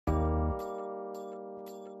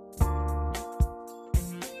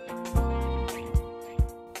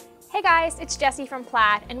Hey guys, it's Jessie from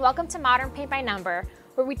Plaid, and welcome to Modern Paint by Number,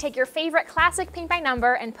 where we take your favorite classic paint by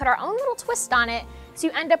number and put our own little twist on it so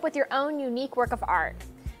you end up with your own unique work of art.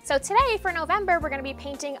 So today, for November, we're going to be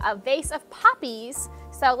painting a vase of poppies,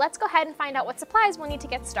 so let's go ahead and find out what supplies we'll need to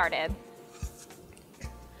get started.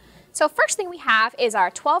 So first thing we have is our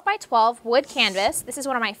 12 by 12 wood canvas. This is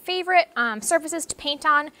one of my favorite surfaces to paint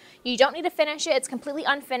on. You don't need to finish it, it's completely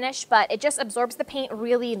unfinished, but it just absorbs the paint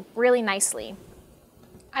really, really nicely.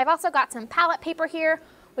 I've also got some palette paper here,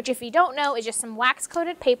 which if you don't know is just some wax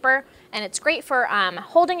coated paper, and it's great for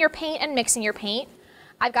holding your paint and mixing your paint.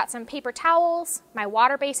 I've got some paper towels, my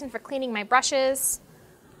water basin for cleaning my brushes.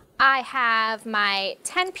 I have my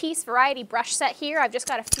 10-piece variety brush set here. I've just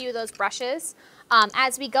got a few of those brushes.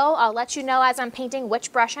 As we go, I'll let you know as I'm painting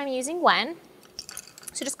which brush I'm using when.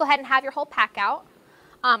 So just go ahead and have your whole pack out.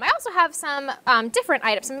 I also have some different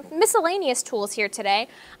items, some miscellaneous tools here today.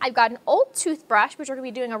 I've got an old toothbrush, which we're going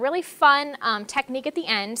to be doing a really fun technique at the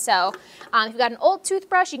end. So if you've got an old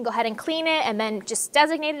toothbrush, you can go ahead and clean it and then just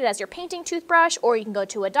designate it as your painting toothbrush, or you can go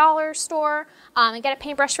to a dollar store and get a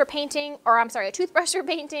paintbrush for painting, or I'm sorry, a toothbrush for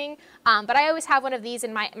painting. But I always have one of these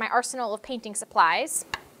in my arsenal of painting supplies.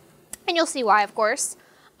 And you'll see why, of course.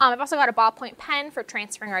 I've also got a ballpoint pen for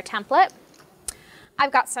transferring our template.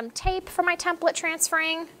 I've got some tape for my template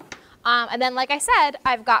transferring. And then, like I said,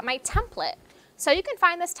 I've got my template. So you can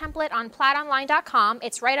find this template on plaidonline.com.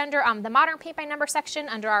 It's right under the Modern Paint by Number section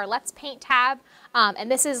under our Let's Paint tab. And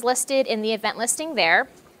this is listed in the event listing there.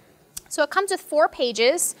 So it comes with 4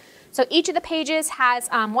 pages. So each of the pages has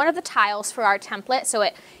one of the tiles for our template. So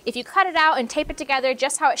if you cut it out and tape it together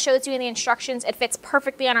just how it shows you in the instructions, it fits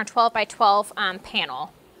perfectly on our 12 by 12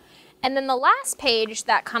 panel. And then the last page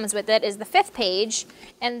that comes with it is the 5th page,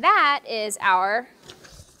 and that is our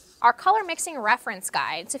color mixing reference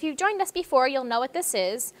guide. So if you've joined us before, you'll know what this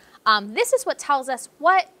is. This is what tells us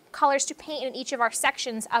what colors to paint in each of our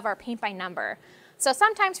sections of our paint by number. So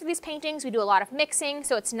sometimes for these paintings, we do a lot of mixing,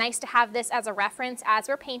 so it's nice to have this as a reference as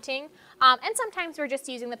we're painting. And sometimes we're just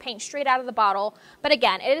using the paint straight out of the bottle. But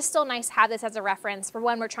again, it is still nice to have this as a reference for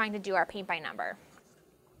when we're trying to do our paint by number.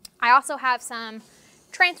 I also have some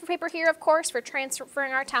transfer paper here, of course, for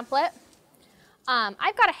transferring our template.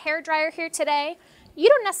 I've got a hair dryer here today. You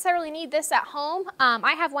don't necessarily need this at home.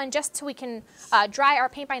 I have one just so we can dry our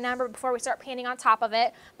paint by number before we start painting on top of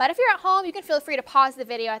it. But if you're at home, you can feel free to pause the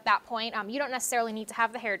video at that point. You don't necessarily need to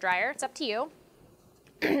have the hair dryer. It's up to you.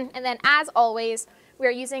 And then, as always, we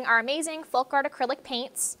are using our amazing Folk Art acrylic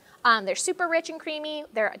paints. They're super rich and creamy.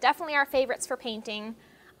 They're definitely our favorites for painting.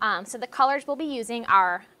 So the colors we'll be using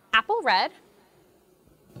are apple red,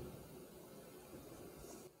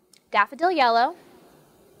 daffodil yellow,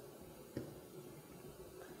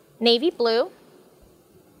 navy blue,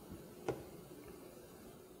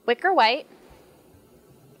 wicker white,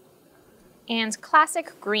 and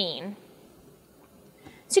classic green.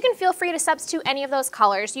 So you can feel free to substitute any of those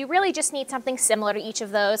colors. You really just need something similar to each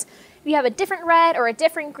of those. If you have a different red or a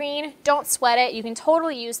different green, don't sweat it. You can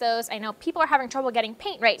totally use those. I know people are having trouble getting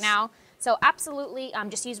paint right now, so absolutely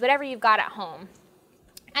just use whatever you've got at home.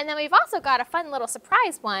 And then we've also got a fun little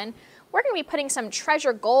surprise one. We're going to be putting some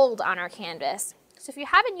treasure gold on our canvas. So if you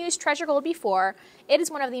haven't used treasure gold before, it is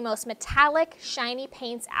one of the most metallic, shiny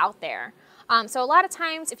paints out there. So a lot of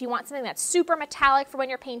times, if you want something that's super metallic for when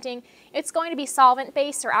you're painting, it's going to be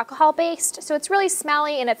solvent-based or alcohol-based. So it's really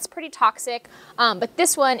smelly and it's pretty toxic. But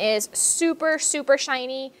this one is super, super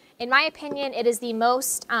shiny. In my opinion, it is the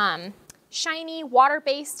most shiny,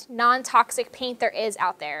 water-based, non-toxic paint there is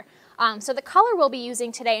out there. So the color we'll be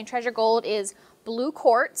using today in treasure gold is blue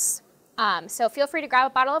quartz. So feel free to grab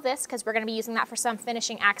a bottle of this because we're going to be using that for some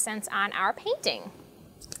finishing accents on our painting.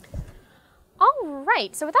 All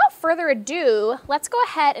right, so without further ado, let's go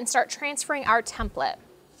ahead and start transferring our template.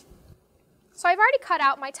 So I've already cut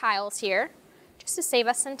out my tiles here just to save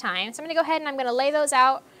us some time. So I'm going to go ahead and I'm going to lay those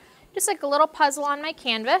out just like a little puzzle on my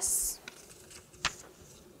canvas.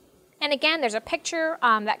 And again, there's a picture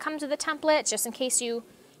that comes with the template just in case you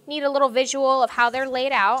need a little visual of how they're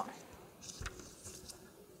laid out.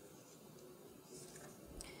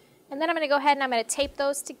 And then I'm going to go ahead and I'm going to tape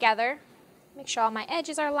those together. Make sure all my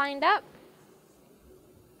edges are lined up.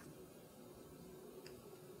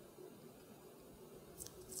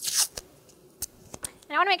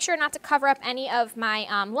 And I want to make sure not to cover up any of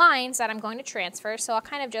my lines that I'm going to transfer. So I'll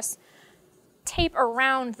kind of just tape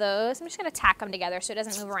around those. I'm just going to tack them together so it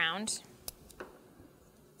doesn't move around.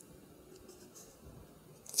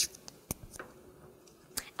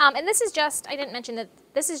 And this is just, I didn't mention that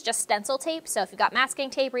this is just stencil tape, so if you've got masking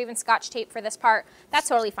tape or even Scotch tape for this part, that's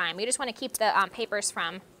totally fine. We just want to keep the papers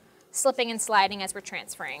from slipping and sliding as we're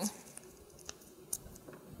transferring.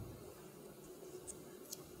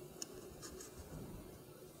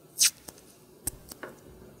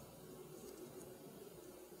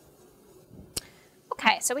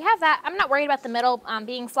 so we have that. I'm not worried about the middle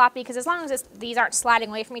being floppy because as long as these aren't sliding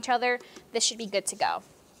away from each other, this should be good to go.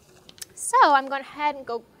 So I'm going ahead and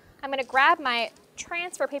I'm going to grab my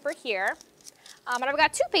transfer paper here. And I've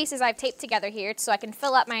got 2 pieces I've taped together here so I can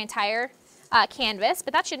fill up my entire canvas,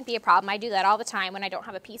 but that shouldn't be a problem. I do that all the time when I don't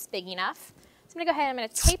have a piece big enough. So I'm going to go ahead and I'm going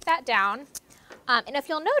to tape that down. And if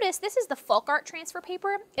you'll notice, this is the folk art transfer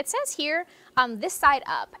paper. It says here, this side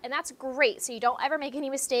up, and that's great. So you don't ever make any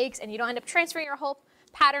mistakes and you don't end up transferring your whole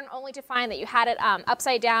pattern only to find that you had it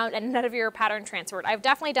upside down and none of your pattern transferred. I've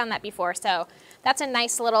definitely done that before, so that's a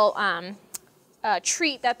nice little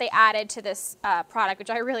treat that they added to this product, which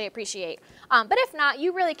I really appreciate. But if not,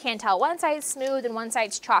 you really can tell. One side's smooth and one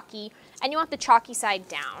side's chalky, and you want the chalky side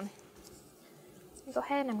down. So go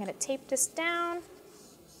ahead and I'm going to tape this down.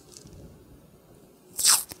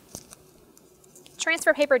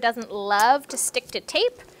 Transfer paper doesn't love to stick to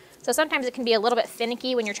tape, so sometimes it can be a little bit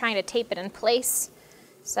finicky when you're trying to tape it in place.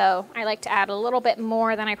 So I like to add a little bit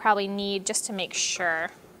more than I probably need just to make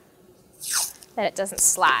sure that it doesn't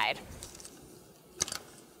slide.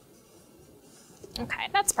 Okay,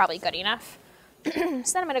 that's probably good enough. So then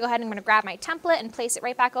I'm going to go ahead and I'm going to grab my template and place it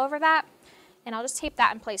right back over that. And I'll just tape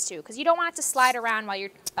that in place too, because you don't want it to slide around while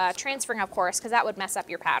you're transferring, of course, because that would mess up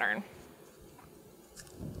your pattern.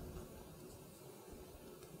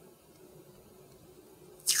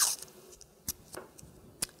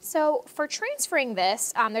 So for transferring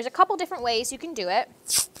this, there's a couple different ways you can do it.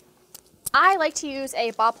 I like to use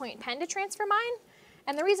a ballpoint pen to transfer mine.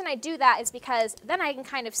 And the reason I do that is because then I can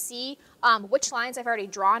kind of see which lines I've already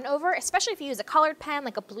drawn over, especially if you use a colored pen,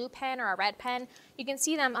 like a blue pen or a red pen. You can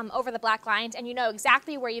see them over the black lines and you know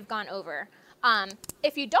exactly where you've gone over.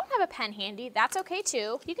 If you don't have a pen handy, that's okay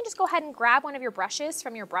too. You can just go ahead and grab one of your brushes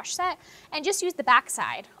from your brush set and just use the back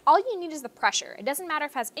side. All you need is the pressure. It doesn't matter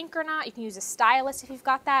if it has ink or not. You can use a stylus if you've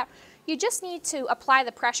got that. You just need to apply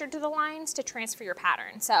the pressure to the lines to transfer your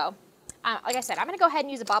pattern. So like I said, I'm going to go ahead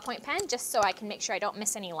and use a ballpoint pen just so I can make sure I don't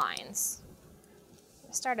miss any lines.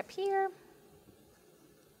 I'll start up here.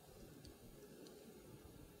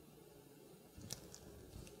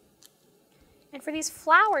 And for these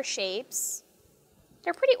flower shapes,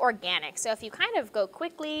 they're pretty organic. So if you kind of go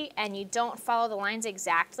quickly and you don't follow the lines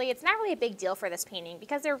exactly, it's not really a big deal for this painting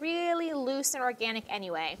because they're really loose and organic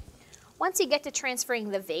anyway. Once you get to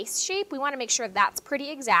transferring the vase shape, we want to make sure that's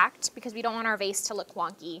pretty exact because we don't want our vase to look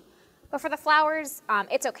wonky. But for the flowers,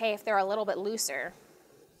 it's okay if they're a little bit looser.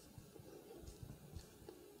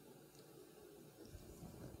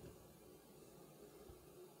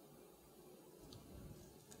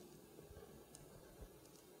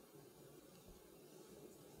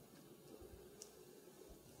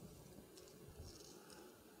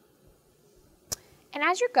 And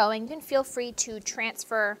as you're going, you can feel free to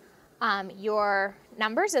transfer your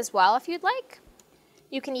numbers as well if you'd like.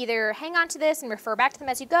 You can either hang on to this and refer back to them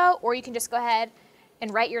as you go, or you can just go ahead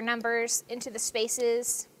and write your numbers into the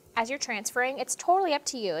spaces as you're transferring. It's totally up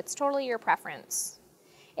to you. It's totally your preference.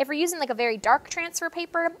 If you're using like a very dark transfer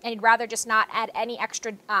paper and you'd rather just not add any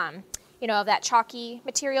extra, of that chalky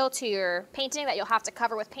material to your painting that you'll have to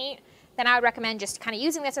cover with paint, then I would recommend just kind of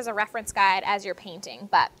using this as a reference guide as you're painting.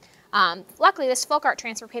 But luckily, this folk art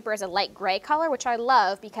transfer paper is a light gray color, which I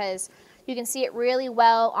love because you can see it really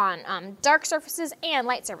well on dark surfaces and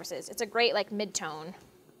light surfaces. It's a great like mid-tone,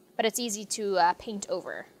 but it's easy to paint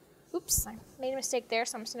over. Oops, I made a mistake there,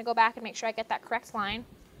 so I'm just going to go back and make sure I get that correct line.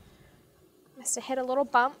 Must have hit a little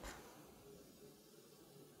bump.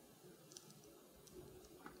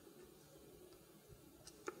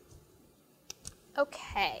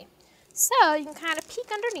 Okay, so you can kind of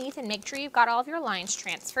peek underneath and make sure you've got all of your lines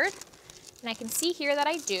transferred. And I can see here that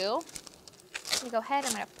I do. I'm going to go ahead,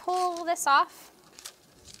 I'm going to pull this off.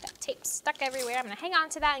 That tape's stuck everywhere. I'm going to hang on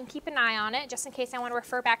to that and keep an eye on it just in case I want to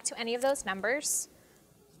refer back to any of those numbers.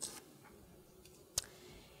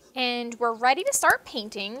 And we're ready to start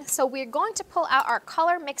painting. So we're going to pull out our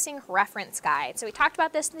color mixing reference guide. So we talked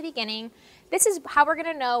about this in the beginning. This is how we're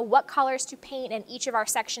going to know what colors to paint in each of our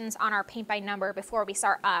sections on our paint by number before we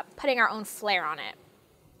start putting our own flair on it.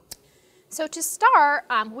 So to start,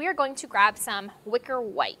 we are going to grab some wicker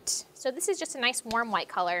white. So this is just a nice warm white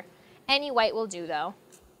color. Any white will do though.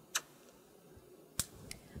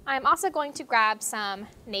 I'm also going to grab some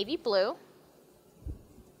navy blue.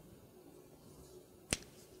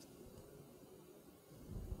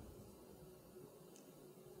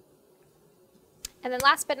 And then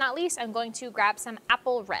last but not least, I'm going to grab some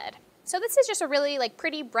apple red. So this is just a really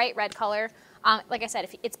pretty bright red color. Like I said,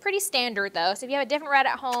 it's pretty standard though, so if you have a different red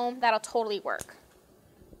at home, that'll totally work.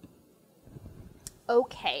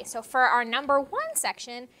 Okay, so for our number 1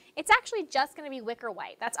 section, It's actually just going to be wicker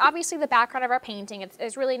white. That's obviously the background of our painting.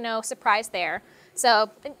 There's really no surprise there.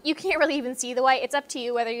 So you can't really even see the white. It's up to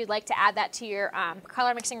you whether you'd like to add that to your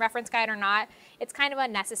color mixing reference guide or not. It's kind of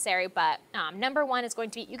unnecessary, but number one is going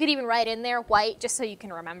to be, you could even write in there white just so you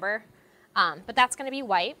can remember. But that's going to be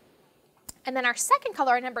white. And then our second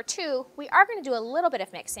color, number two, we are going to do a little bit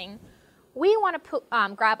of mixing. We want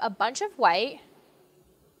to grab a bunch of white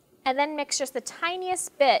and then mix just the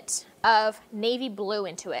tiniest bit of navy blue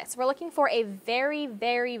into it. So we're looking for a very,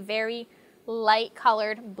 very, very light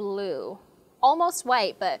colored blue. Almost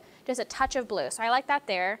white, but just a touch of blue. So I like that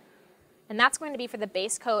there. And that's going to be for the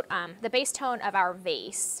base coat, the base tone of our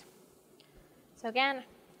vase. So again,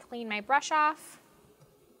 clean my brush off.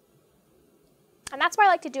 And that's why I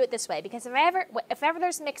like to do it this way, because if ever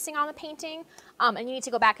there's mixing on the painting and you need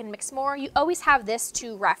to go back and mix more, you always have this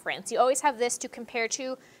to reference. You always have this to compare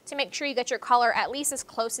to make sure you get your color at least as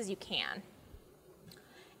close as you can.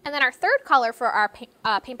 And then our third color for our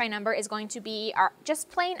paint by number is going to be our just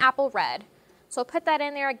plain apple red. So put that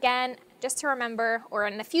in there again just to remember, or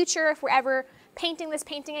in the future if we're ever painting this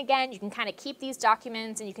painting again, you can kind of keep these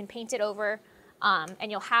documents and you can paint it over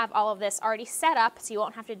and you'll have all of this already set up so you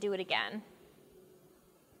won't have to do it again.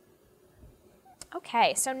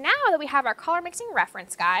 Okay, so now that we have our color mixing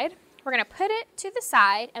reference guide, we're going to put it to the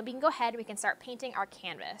side and we can go ahead and we can start painting our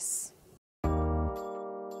canvas.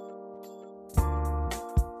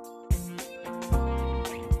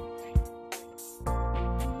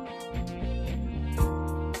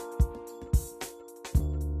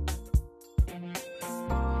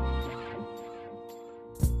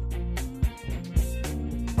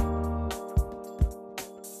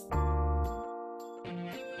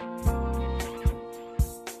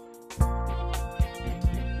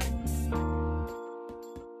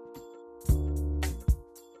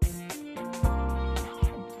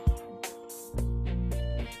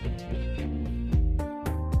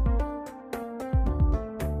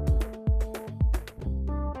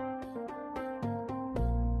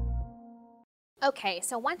 Okay,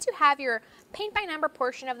 so once you have your paint by number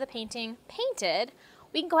portion of the painting painted,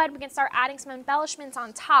 we can go ahead and we can start adding some embellishments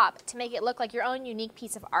on top to make it look like your own unique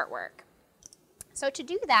piece of artwork. So to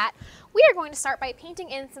do that, we are going to start by painting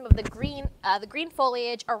in some of the green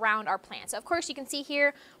foliage around our plant. So of course you can see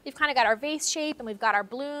here, we've kind of got our vase shape and we've got our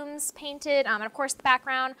blooms painted and of course the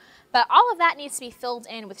background, but all of that needs to be filled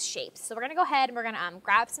in with shapes. So we're going to go ahead and we're going to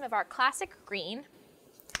grab some of our classic green.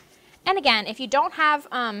 And again, if you don't have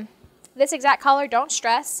this exact color, don't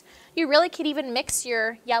stress. You really could even mix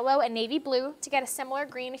your yellow and navy blue to get a similar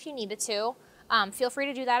green if you needed to. Feel free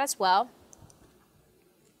to do that as well.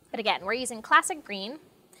 But again, we're using classic green.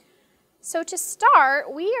 So to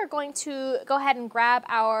start, we are going to go ahead and grab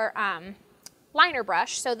our liner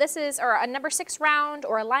brush. So this is a number 6 round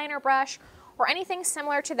or a liner brush or anything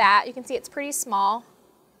similar to that. You can see it's pretty small.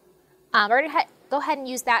 We're going to go ahead and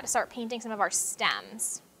use that to start painting some of our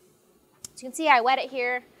stems. So you can see I wet it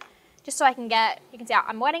here. Just so I can get, you can see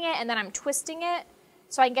I'm wetting it and then I'm twisting it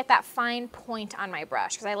so I can get that fine point on my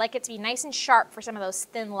brush because I like it to be nice and sharp for some of those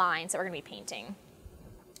thin lines that we're going to be painting.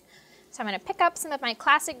 So I'm going to pick up some of my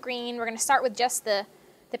classic green. We're going to start with just the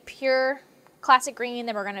pure classic green,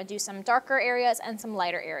 then we're going to do some darker areas and some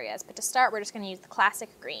lighter areas. But to start, we're just going to use the classic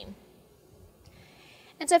green.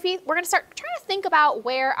 And so we're going to start trying to think about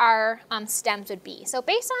where our stems would be. So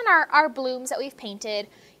based on our blooms that we've painted,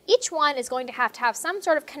 each one is going to have some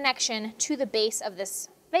sort of connection to the base of this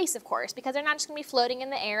vase, of course, because they're not just going to be floating in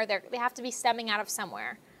the air. They have to be stemming out of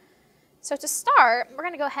somewhere. So to start, we're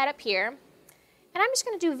going to go ahead up here, and I'm just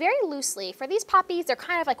going to do very loosely. For these poppies, they're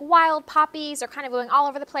kind of like wild poppies. They're kind of going all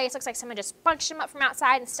over the place. Looks like someone just bunched them up from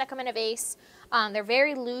outside and stuck them in a vase. They're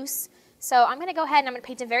very loose. So I'm going to go ahead and I'm going to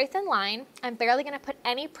paint a very thin line. I'm barely going to put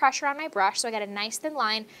any pressure on my brush, so I got a nice thin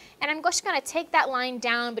line. And I'm just going to take that line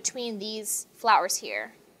down between these flowers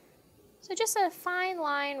here. So just a fine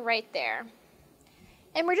line right there.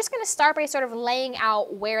 And we're just going to start by sort of laying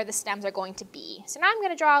out where the stems are going to be. So now I'm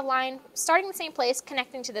going to draw a line starting in the same place,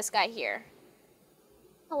 connecting to this guy here.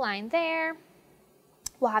 A line there.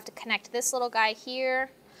 We'll have to connect this little guy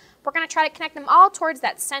here. We're going to try to connect them all towards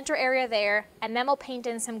that center area there, and then we'll paint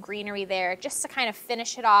in some greenery there just to kind of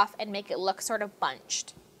finish it off and make it look sort of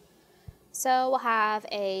bunched. So we'll have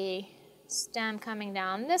a stem coming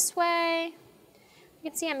down this way. You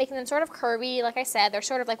can see I'm making them sort of curvy. Like I said, they're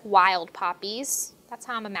sort of like wild poppies. That's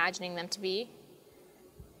how I'm imagining them to be.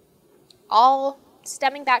 All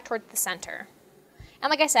stemming back toward the center. And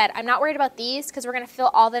like I said, I'm not worried about these because we're going to fill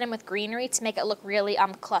all that in with greenery to make it look really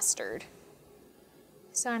clustered.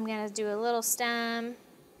 So I'm going to do a little stem,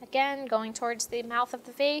 again, going towards the mouth of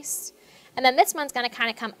the vase. And then this one's gonna kind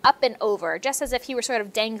of come up and over, just as if he were sort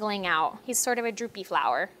of dangling out. He's sort of a droopy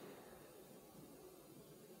flower.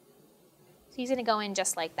 So he's gonna go in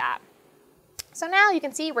just like that. So now you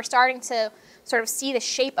can see we're starting to sort of see the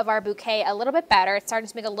shape of our bouquet a little bit better. It's starting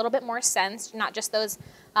to make a little bit more sense, not just those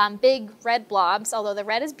big red blobs, although the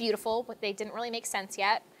red is beautiful, but they didn't really make sense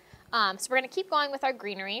yet. So we're gonna keep going with our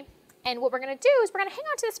greenery. And what we're gonna do is we're gonna hang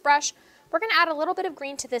on to this brush. We're gonna add a little bit of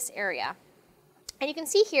green to this area. And you can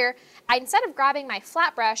see here, instead of grabbing my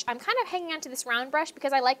flat brush, I'm kind of hanging onto this round brush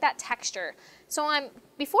because I like that texture. So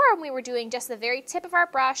before when we were doing just the very tip of our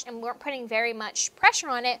brush and we weren't putting very much pressure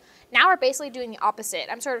on it, now we're basically doing the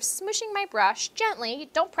opposite. I'm sort of smushing my brush gently,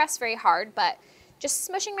 don't press very hard, but just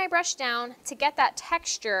smushing my brush down to get that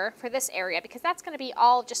texture for this area because that's gonna be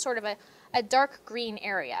all just sort of a dark green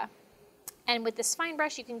area. And with this fine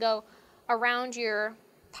brush, you can go around your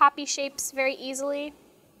poppy shapes very easily.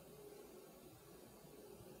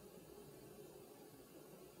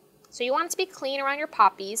 So you want it to be clean around your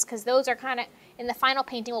poppies because those are kind of, in the final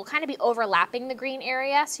painting, will kind of be overlapping the green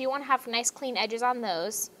area. So you want to have nice clean edges on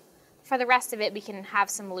those. For the rest of it, we can have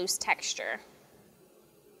some loose texture.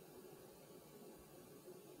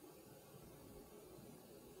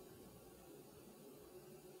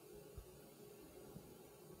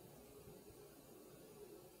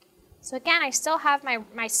 So again, I still have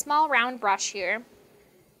my small round brush here,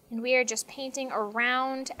 and we are just painting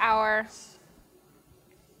around our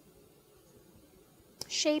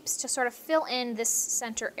shapes to sort of fill in this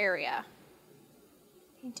center area.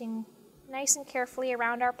 Painting nice and carefully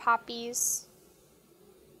around our poppies.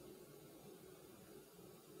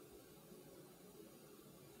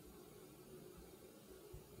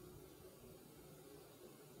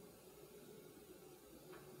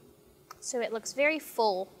 So it looks very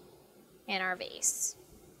full in our vase.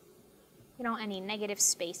 We don't want any negative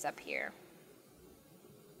space up here.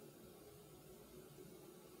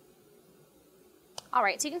 All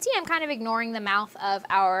right, so you can see I'm kind of ignoring the mouth of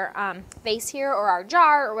our vase here, or our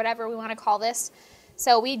jar, or whatever we want to call this.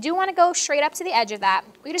 So we do want to go straight up to the edge of that.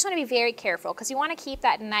 We just want to be very careful because you want to keep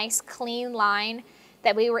that nice clean line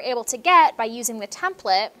that we were able to get by using the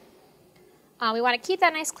template. We want to keep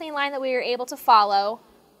that nice clean line that we were able to follow,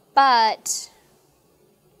 but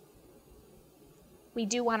we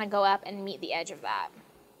do want to go up and meet the edge of that.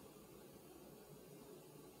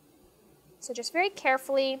 So just very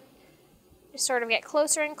carefully, just sort of get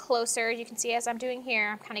closer and closer. You can see as I'm doing here,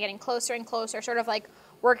 I'm kind of getting closer and closer, sort of like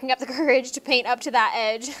working up the courage to paint up to that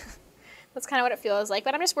edge. That's kind of what it feels like.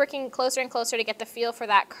 But I'm just working closer and closer to get the feel for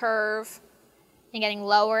that curve and getting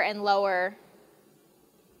lower and lower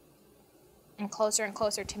and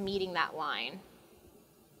closer to meeting that line.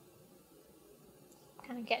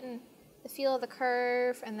 Kind of getting the feel of the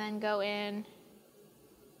curve and then go in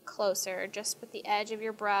closer just with the edge of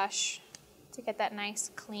your brush to get that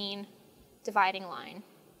nice clean dividing line.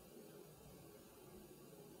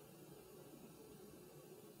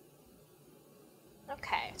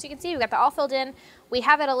 Okay, so you can see we've got that all filled in. We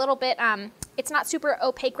have it a little bit, it's not super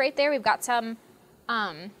opaque right there. We've got some,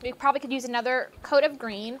 we probably could use another coat of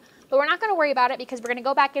green, but we're not gonna worry about it because we're gonna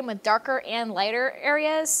go back in with darker and lighter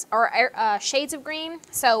areas, or shades of green,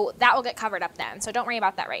 so that will get covered up then. So don't worry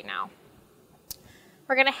about that right now.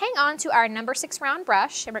 We're gonna hang on to our number 6 round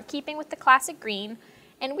brush, and we're keeping with the classic green.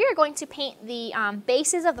 And we are going to paint the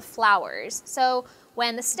bases of the flowers. So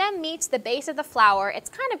when the stem meets the base of the flower,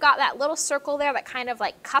 it's kind of got that little circle there that kind of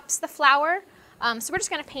like cups the flower. So we're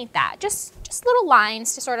just gonna paint that. Just little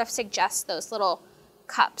lines to sort of suggest those little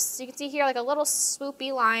cups. So you can see here like a little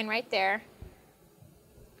swoopy line right there.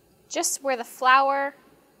 Just where the flower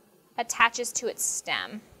attaches to its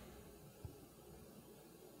stem.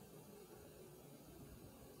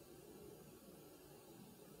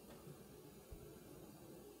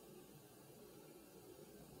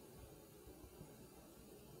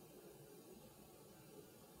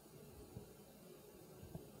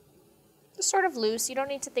 Sort of loose. You don't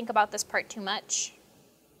need to think about this part too much.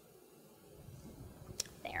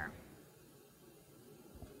 There.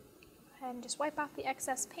 Go ahead and just wipe off the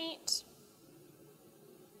excess paint.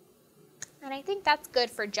 And I think that's good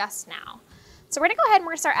for just now. So we're gonna go ahead and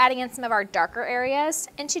we're gonna start adding in some of our darker areas.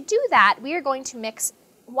 And to do that, we are going to mix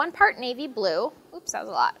 1 part navy blue. Oops, that was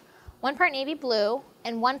a lot. 1 part navy blue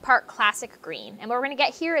and 1 part classic green. And what we're gonna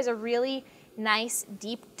get here is a really nice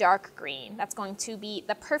deep dark green. That's going to be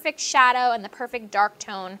the perfect shadow and the perfect dark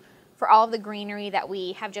tone for all of the greenery that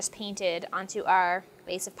we have just painted onto our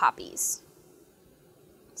vase of poppies.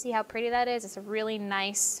 See how pretty that is? It's a really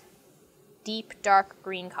nice deep dark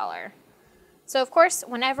green color. So of course,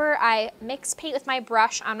 whenever I mix paint with my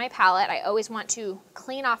brush on my palette, I always want to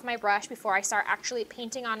clean off my brush before I start actually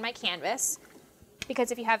painting on my canvas.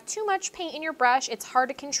 Because if you have too much paint in your brush, it's hard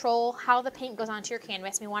to control how the paint goes onto your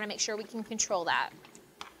canvas. We want to make sure we can control that.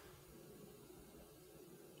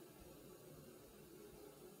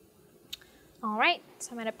 All right,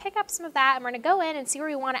 so I'm going to pick up some of that and we're going to go in and see where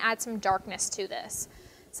we want to add some darkness to this.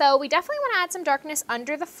 So we definitely want to add some darkness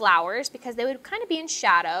under the flowers because they would kind of be in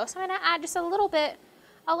shadow. So I'm going to add just a little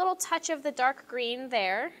touch of the dark green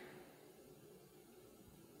there.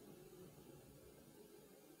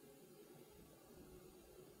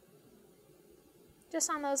 Just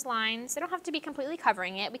on those lines. They don't have to be completely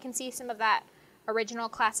covering it. We can see some of that original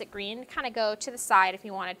classic green kind of go to the side if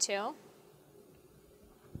you wanted to.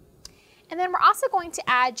 And then we're also going to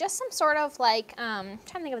add just some sort of like, I'm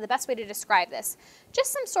trying to think of the best way to describe this,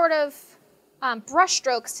 just some sort of brush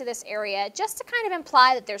strokes to this area just to kind of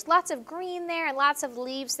imply that there's lots of green there and lots of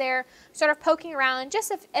leaves there, sort of poking around,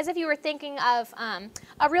 just as if you were thinking of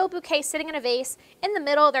a real bouquet sitting in a vase. In the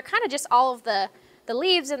middle, they're kind of just all of the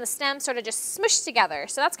leaves and the stems sort of just smushed together.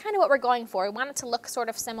 So that's kind of what we're going for. We want it to look sort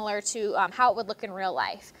of similar to how it would look in real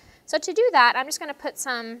life. So to do that, I'm just going to put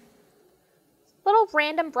some little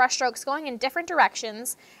random brush strokes going in different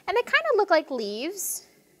directions, and they kind of look like leaves.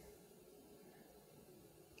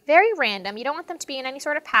 Very random. You don't want them to be in any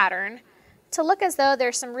sort of pattern. To look as though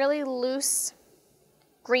there's some really loose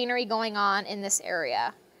greenery going on in this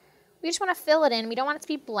area. We just want to fill it in. We don't want it to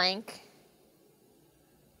be blank.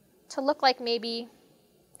 To look like maybe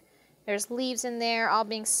there's leaves in there all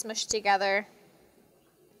being smushed together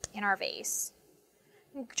in our vase.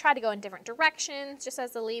 And try to go in different directions, just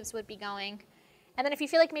as the leaves would be going. And then if you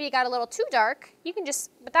feel like maybe it got a little too dark, you can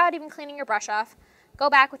just, without even cleaning your brush off, go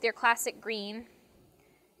back with your classic green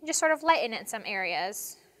and just sort of lighten it in some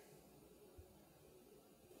areas.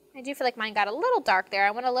 I do feel like mine got a little dark there.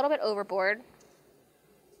 I went a little bit overboard.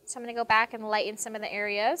 So I'm going to go back and lighten some of the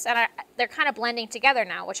areas. And they're kind of blending together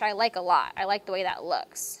now, which I like a lot. I like the way that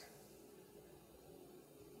looks.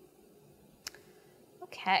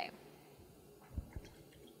 Okay.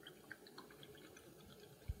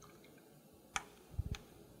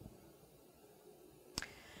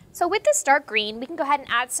 So with this dark green, we can go ahead and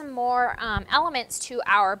add some more elements to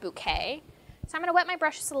our bouquet. So I'm going to wet my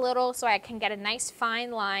brush just a little so I can get a nice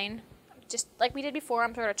fine line. Just like we did before,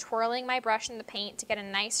 I'm sort of twirling my brush in the paint to get a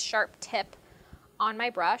nice sharp tip on my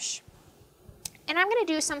brush. And I'm going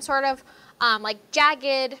to do some sort of like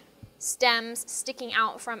jagged stems sticking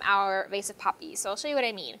out from our vase of poppies. So I'll show you what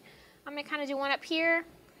I mean. I'm going to kind of do one up here.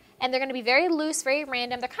 And they're going to be very loose, very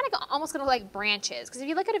random. They're kind of almost going to look like branches. Because if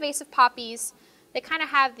you look at a vase of poppies, they kind of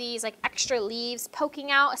have these like extra leaves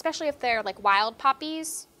poking out, especially if they're like wild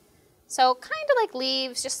poppies. So kind of like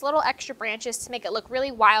leaves, just little extra branches to make it look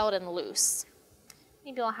really wild and loose.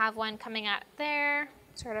 Maybe we'll have one coming out there,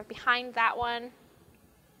 sort of behind that one.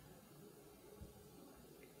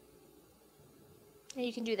 And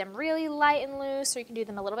you can do them really light and loose, or you can do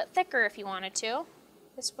them a little bit thicker if you wanted to.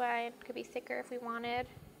 This way could be thicker if we wanted.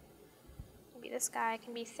 Maybe this guy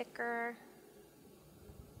can be thicker.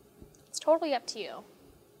 It's totally up to you.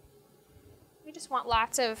 We just want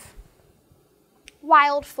lots of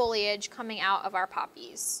wild foliage coming out of our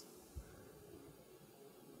poppies.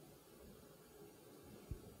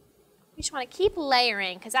 You just want to keep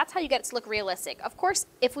layering because that's how you get it to look realistic. Of course,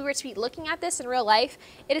 if we were to be looking at this in real life,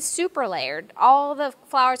 it is super layered. All the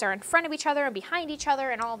flowers are in front of each other and behind each other,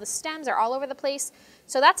 and all the stems are all over the place.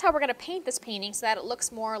 So that's how we're going to paint this painting so that it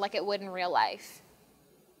looks more like it would in real life.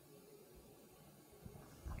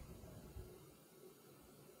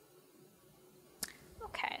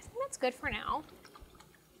 Okay, I think that's good for now.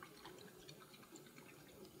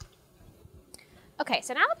 Okay,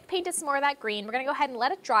 so now that we've painted some more of that green, we're going to go ahead and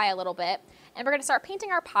let it dry a little bit, and we're going to start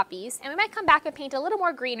painting our poppies, and we might come back and paint a little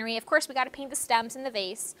more greenery. Of course, we got to paint the stems in the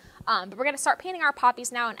vase, but we're going to start painting our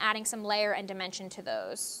poppies now and adding some layer and dimension to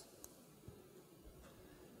those.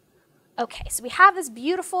 Okay, so we have this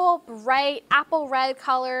beautiful, bright, apple red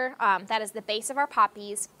color that is the base of our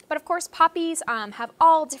poppies. But of course, poppies have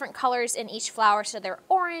all different colors in each flower. So they're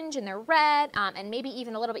orange and they're red and maybe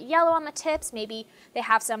even a little bit yellow on the tips. Maybe they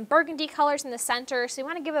have some burgundy colors in the center. So you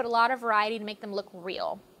want to give it a lot of variety to make them look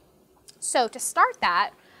real. So to start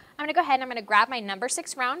that, I'm going to go ahead and I'm going to grab my number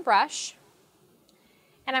 6 round brush.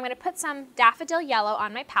 And I'm going to put some daffodil yellow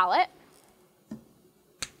on my palette.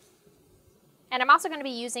 And I'm also going to be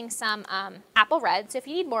using some apple red. So if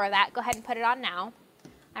you need more of that, go ahead and put it on now.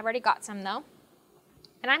 I've already got some though.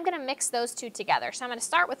 And I'm going to mix those two together. So I'm going to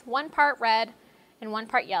start with 1 part red and 1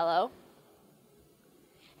 part yellow.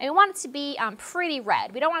 And we want it to be pretty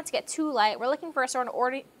red. We don't want it to get too light. We're looking for a sort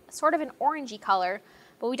sort of an orangey color,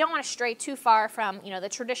 but we don't want to stray too far from, you know, the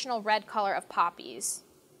traditional red color of poppies.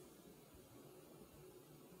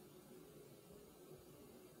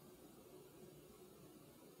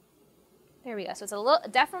 There we go. So it's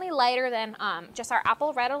definitely lighter than just our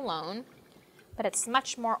apple red alone, but it's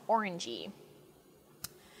much more orangey.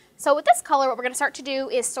 So with this color, what we're going to start to do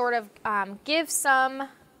is sort of give some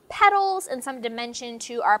petals and some dimension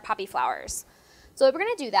to our poppy flowers. So we're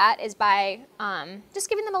going to do that is by just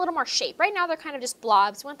giving them a little more shape. Right now they're kind of just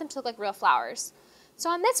blobs. We want them to look like real flowers. So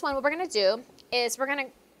on this one, what we're going to do is we're going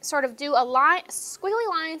to sort of do a line, squiggly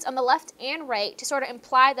lines on the left and right to sort of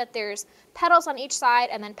imply that there's petals on each side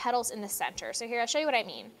and then petals in the center. So here, I'll show you what I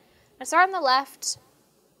mean. I start on the left,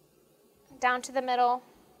 down to the middle,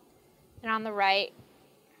 and on the right,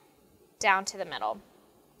 down to the middle.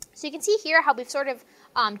 So you can see here how we've sort of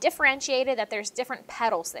differentiated that there's different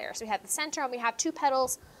petals there. So we have the center and we have two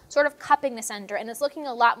petals sort of cupping the center, and it's looking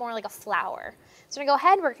a lot more like a flower. So we're going to go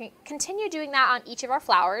ahead and we're going to continue doing that on each of our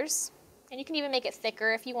flowers. And you can even make it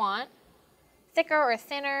thicker if you want, thicker or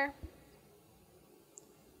thinner,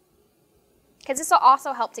 because this will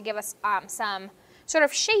also help to give us some sort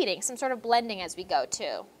of shading, some sort of blending as we go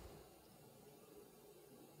too.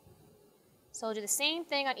 So we'll do the same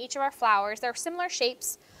thing on each of our flowers. They're similar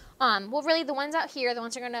shapes. Well, really the ones out here, the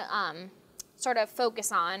ones we're going to sort of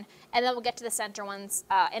focus on, and then we'll get to the center ones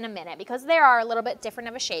in a minute, because they are a little bit different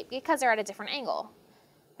of a shape because they're at a different angle.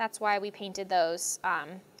 That's why we painted those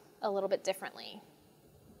a little bit differently.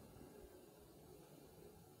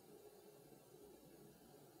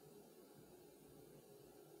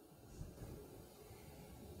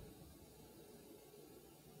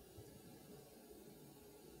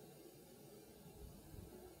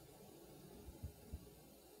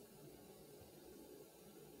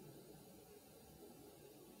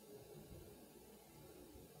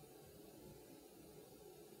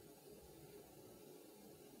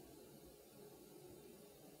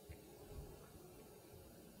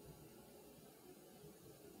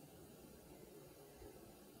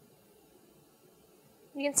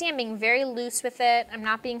 You can see I'm being very loose with it. I'm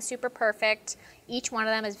not being super perfect. Each one of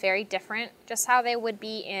them is very different, just how they would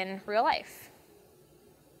be in real life.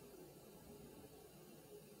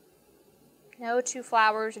 No two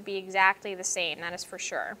flowers would be exactly the same, that is for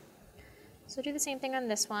sure. So do the same thing on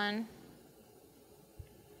this one.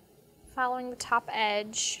 Following the top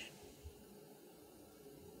edge.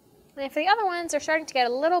 And for the other ones, they're starting to get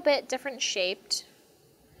a little bit different shaped.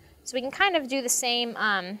 So we can kind of do the same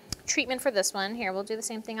treatment for this one. Here, we'll do the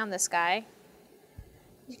same thing on this guy.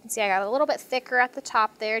 You can see I got a little bit thicker at the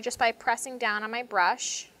top there just by pressing down on my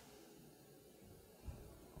brush.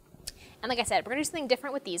 And like I said, we're going to do something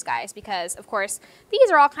different with these guys because, of course,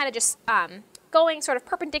 these are all kind of just going sort of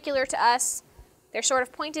perpendicular to us. They're sort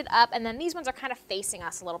of pointed up, and then these ones are kind of facing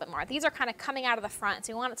us a little bit more. These are kind of coming out of the front,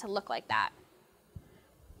 so we want it to look like that.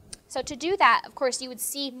 So to do that, of course, you would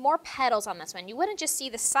see more petals on this one. You wouldn't just see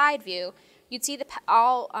the side view. You'd see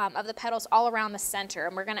all of the petals all around the center,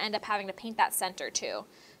 and we're going to end up having to paint that center too.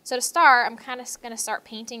 So to start, I'm kind of going to start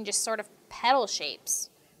painting just sort of petal shapes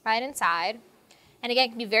right inside. And again, it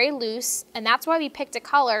can be very loose, and that's why we picked a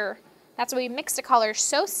color. That's why we mixed a color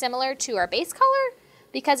so similar to our base color,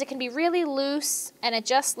 because it can be really loose, and it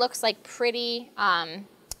just looks like pretty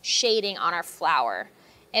shading on our flower.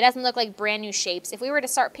 It doesn't look like brand new shapes. If we were to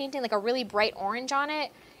start painting like a really bright orange on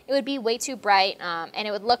it, it would be way too bright, and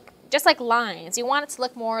it would look just like lines. You want it to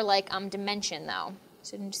look more like dimension though.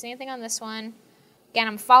 So do the same thing on this one. Again,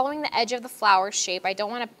 I'm following the edge of the flower shape. I don't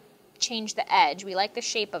want to change the edge. We like the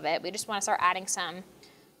shape of it. We just want to start adding some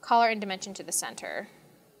color and dimension to the center.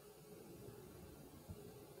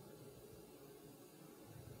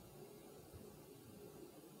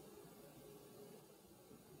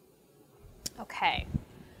 Okay.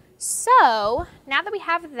 So now that we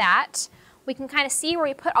have that, we can kind of see where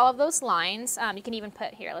we put all of those lines. You can even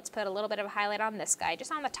put here, let's put a little bit of a highlight on this guy,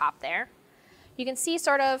 just on the top there. You can see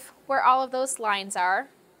sort of where all of those lines are.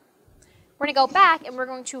 We're going to go back and we're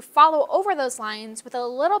going to follow over those lines with a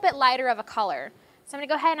little bit lighter of a color. So I'm going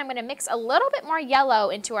to go ahead and I'm going to mix a little bit more yellow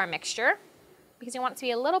into our mixture because we want it to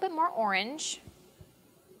be a little bit more orange.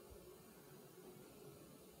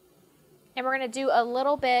 And we're going to do a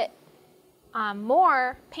little bit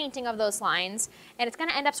more painting of those lines, and it's going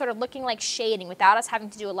to end up sort of looking like shading without us having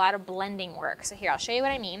to do a lot of blending work. So here, I'll show you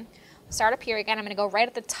what I mean. Start up here again. I'm going to go right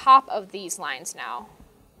at the top of these lines now.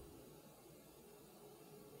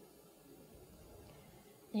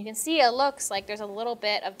 You can see it looks like there's a little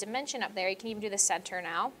bit of dimension up there. You can even do the center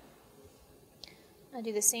now. I'll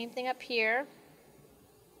do the same thing up here.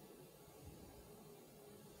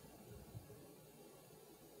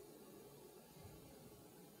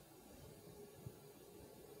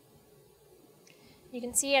 You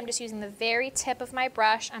can see I'm just using the very tip of my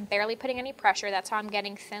brush. I'm barely putting any pressure. That's how I'm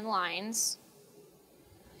getting thin lines.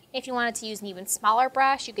 If you wanted to use an even smaller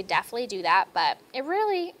brush, you could definitely do that, but it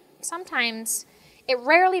rarely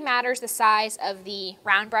matters the size of the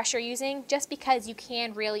round brush you're using, just because you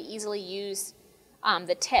can really easily use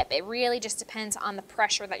the tip. It really just depends on the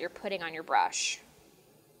pressure that you're putting on your brush.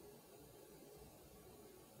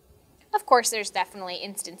 Of course, there's definitely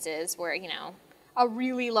instances where, you know, a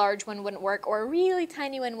really large one wouldn't work or a really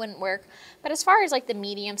tiny one wouldn't work. But as far as like the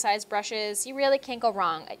medium-sized brushes, you really can't go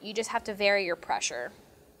wrong. You just have to vary your pressure.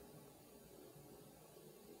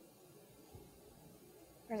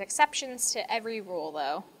 There's exceptions to every rule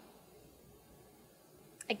though.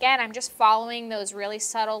 Again, I'm just following those really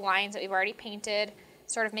subtle lines that we've already painted,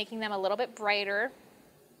 sort of making them a little bit brighter.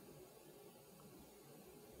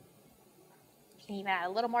 You can even add a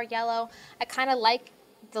little more yellow. I kind of like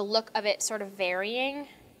the look of it sort of varying,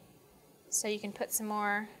 so you can put some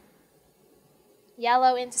more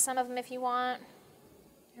yellow into some of them if you want.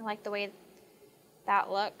 I like the way that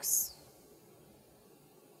looks.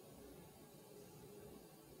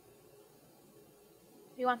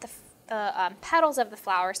 You want the petals of the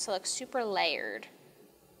flowers to look super layered,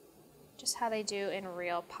 just how they do in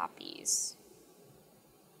real poppies.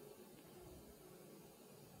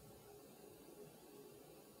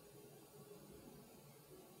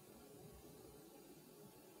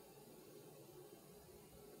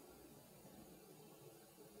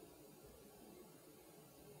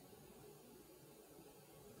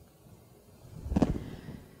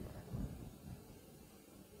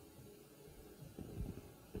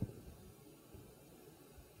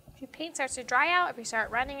 If your paint starts to dry out, if you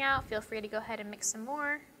start running out, feel free to go ahead and mix some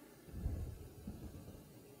more.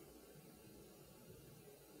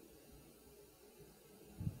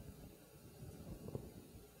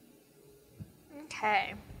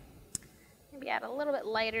 Okay, maybe add a little bit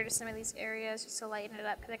lighter to some of these areas just to lighten it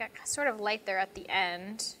up, because I got sort of light there at the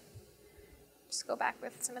end. Just go back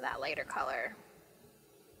with some of that lighter color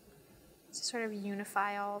to sort of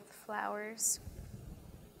unify all of the flowers.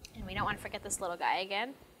 And we don't want to forget this little guy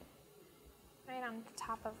again, right on the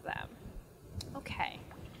top of them. Okay,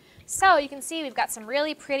 so you can see we've got some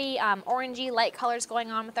really pretty orangey light colors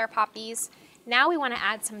going on with our poppies. Now we want to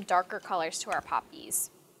add some darker colors to our poppies.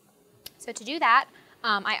 So to do that,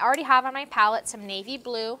 I already have on my palette some navy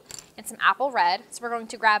blue and some apple red. So we're going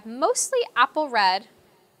to grab mostly apple red,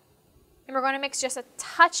 and we're going to mix just a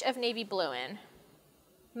touch of navy blue in.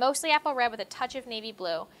 Mostly apple red with a touch of navy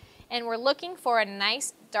blue. And we're looking for a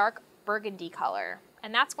nice dark burgundy color.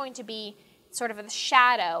 And that's going to be sort of the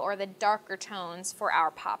shadow or the darker tones for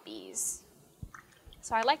our poppies.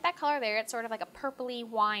 So I like that color there. It's sort of like a purpley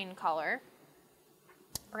wine color.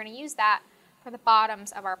 We're going to use that for the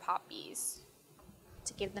bottoms of our poppies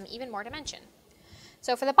to give them even more dimension.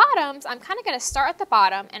 So for the bottoms, I'm kind of going to start at the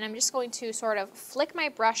bottom, and I'm just going to sort of flick my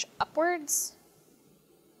brush upwards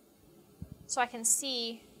so I can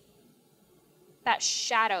see that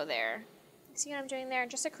shadow there. See what I'm doing there?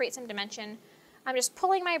 Just to create some dimension, I'm just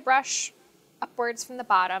pulling my brush upwards from the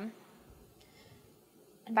bottom.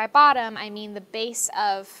 And by bottom, I mean the base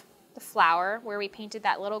of the flower where we painted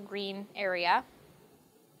that little green area.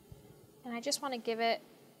 And I just want to give it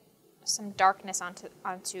some darkness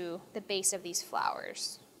onto the base of these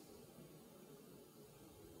flowers.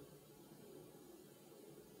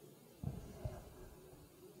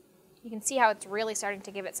 You can see how it's really starting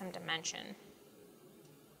to give it some dimension.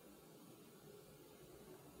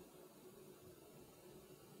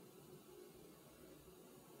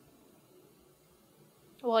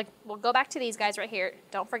 We'll go back to these guys right here.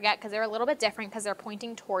 Don't forget, because they're a little bit different because they're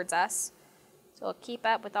pointing towards us. So we'll keep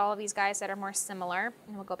up with all of these guys that are more similar,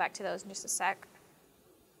 and we'll go back to those in just a sec.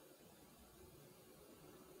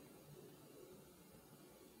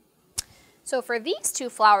 So for these two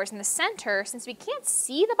flowers in the center, since we can't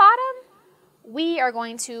see the bottom, we are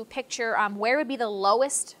going to picture where would be the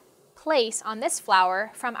lowest place on this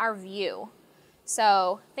flower from our view.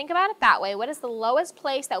 So think about it that way. What is the lowest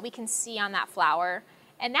place that we can see on that flower?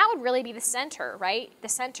 And that would really be the center, right? The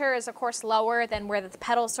center is, of course, lower than where the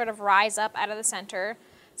petals sort of rise up out of the center.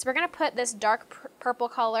 So we're going to put this dark purple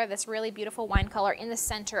color, this really beautiful wine color, in the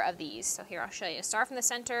center of these. So here, I'll show you. Start from the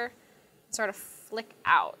center, sort of flick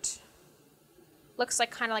out. Looks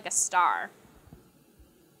like kind of like a star.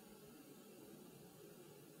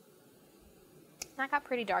 That got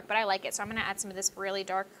pretty dark, but I like it. So I'm going to add some of this really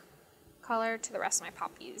dark color to the rest of my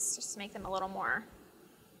poppies, just to make them a little more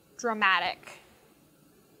dramatic.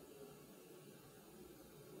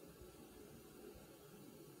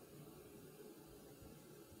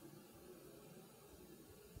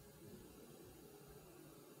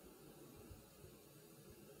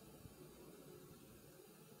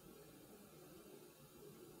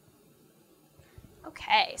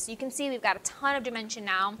 Okay, so you can see we've got a ton of dimension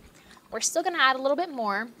now. We're still gonna add a little bit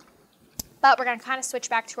more, but we're gonna kind of switch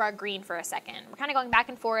back to our green for a second. We're kind of going back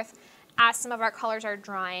and forth as some of our colors are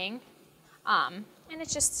drying. And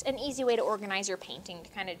it's just an easy way to organize your painting to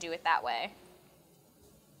kind of do it that way.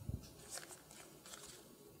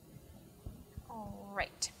 All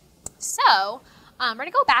right, so we're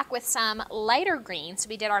gonna go back with some lighter green. So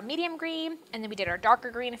we did our medium green and then we did our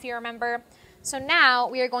darker green, if you remember. So now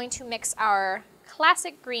we are going to mix our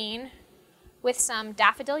classic green with some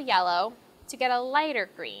daffodil yellow to get a lighter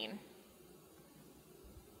green.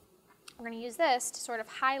 We're going to use this to sort of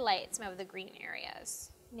highlight some of the green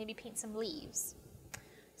areas, maybe paint some leaves.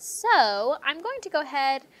 So I'm going to go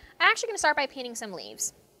ahead, I'm actually going to start by painting some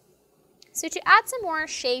leaves. So to add some more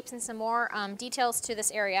shapes and some more details to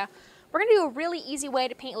this area, we're going to do a really easy way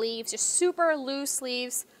to paint leaves, just super loose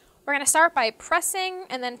leaves. We're going to start by pressing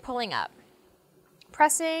and then pulling up.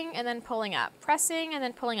 Pressing and then pulling up, pressing and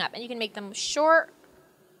then pulling up. And you can make them short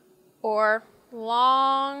or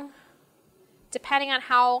long, depending on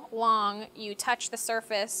how long you touch the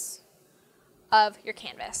surface of your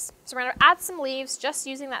canvas. So we're going to add some leaves just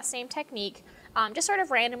using that same technique, just sort of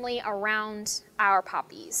randomly around our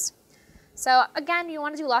poppies. So again, you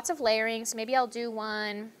want to do lots of layering. So maybe I'll do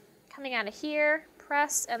one coming out of here,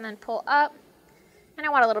 press and then pull up. And I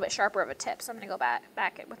want a little bit sharper of a tip, so I'm going to go back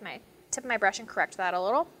with my tip of my brush and correct that a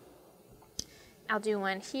little. I'll do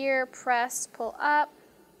one here, press, pull up.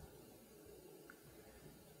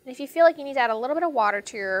 And if you feel like you need to add a little bit of water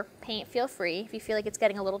to your paint, feel free. If you feel like it's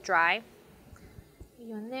getting a little dry.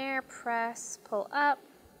 You in there, press, pull up.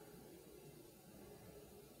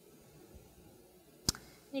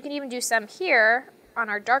 You can even do some here on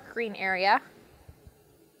our dark green area.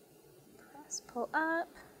 Press, pull up.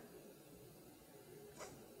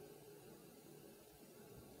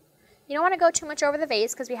 You don't want to go too much over the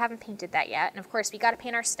vase because we haven't painted that yet. And of course, we got to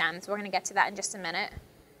paint our stems. We're going to get to that in just a minute.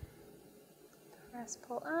 Press,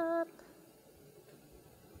 pull up.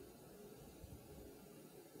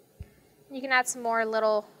 You can add some more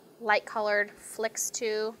little light colored flicks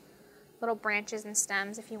to little branches and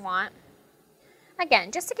stems if you want.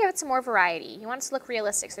 Again, just to give it some more variety. You want it to look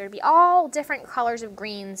realistic. So there'd be all different colors of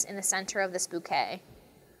greens in the center of this bouquet.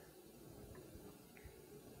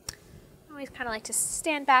 I always kind of like to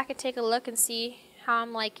stand back and take a look and see how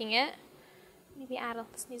I'm liking it. Maybe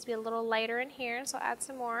this needs to be a little lighter in here, so I'll add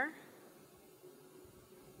some more.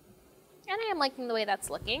 And I am liking the way that's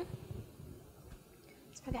looking.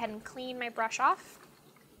 Let's go ahead and clean my brush off.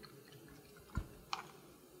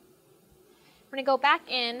 We're going to go back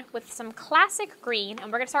in with some classic green, and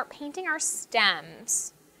we're going to start painting our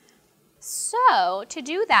stems. So to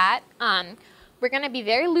do that, we're going to be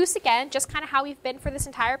very loose again, just kind of how we've been for this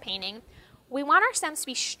entire painting. We want our stems to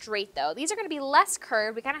be straight though. These are going to be less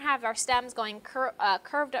curved. We kind of have our stems going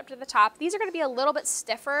curved up to the top. These are going to be a little bit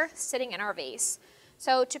stiffer sitting in our vase.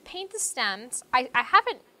 So to paint the stems, I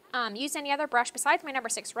haven't used any other brush besides my number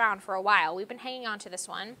 6 round for a while. We've been hanging on to this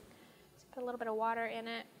one. Let's put a little bit of water in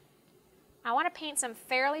it. I want to paint some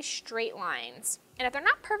fairly straight lines. And if they're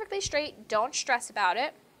not perfectly straight, don't stress about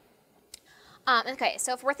it. Okay,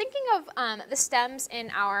 so if we're thinking of the stems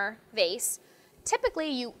in our vase,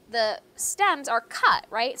 typically the stems are cut,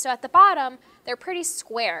 right? So at the bottom, they're pretty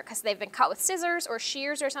square because they've been cut with scissors or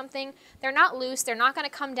shears or something. They're not loose. They're not going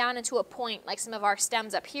to come down into a point like some of our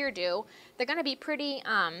stems up here do. They're going to be pretty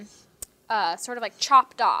sort of like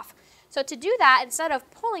chopped off. So to do that, instead of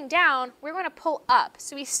pulling down, we're going to pull up.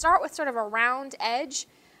 So we start with sort of a round edge,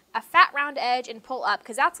 a fat round edge, and pull up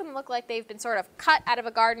because that's going to look like they've been sort of cut out of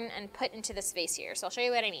a garden and put into this vase here. So I'll show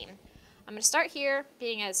you what I mean. I'm going to start here,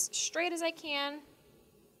 being as straight as I can.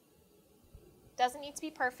 Doesn't need to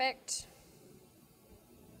be perfect.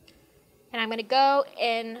 And I'm going to go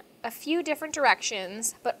in a few different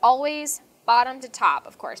directions, but always bottom to top,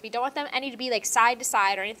 of course. We don't want them any to be like side to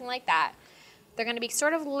side or anything like that. They're going to be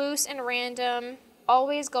sort of loose and random,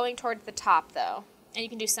 always going towards the top though. And you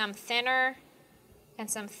can do some thinner and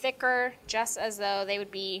some thicker, just as though they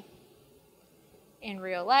would be in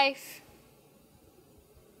real life.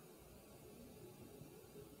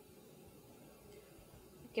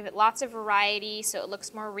 Give it lots of variety so it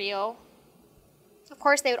looks more real. Of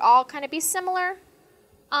course, they would all kind of be similar.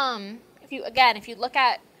 If you look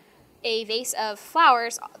at a vase of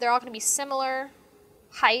flowers, they're all going to be similar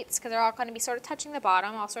heights because they're all going to be sort of touching the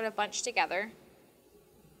bottom, all sort of bunched together.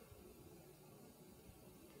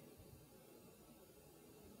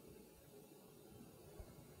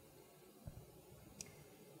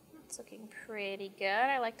 That's looking pretty good.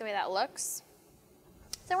 I like the way that looks.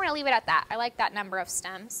 So we're going to leave it at that. I like that number of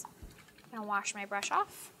stems. I'm going to wash my brush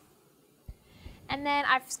off. And then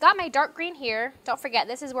I've got my dark green here. Don't forget,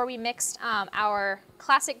 this is where we mixed our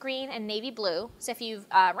classic green and navy blue. So if you've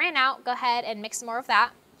ran out, go ahead and mix some more of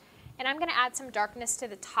that. And I'm gonna add some darkness to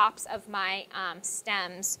the tops of my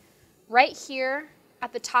stems right here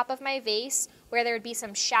at the top of my vase where there would be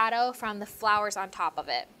some shadow from the flowers on top of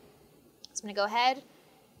it. So I'm gonna go ahead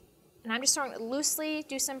and I'm just sort of loosely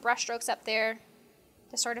do some brush strokes up there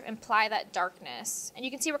to sort of imply that darkness. And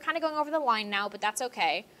you can see we're kind of going over the line now, but that's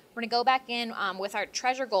okay. We're gonna go back in with our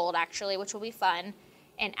treasure gold actually, which will be fun,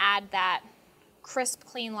 and add that crisp,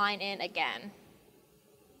 clean line in again.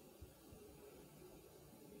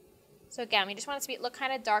 So again, we just want it to look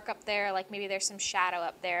kind of dark up there, like maybe there's some shadow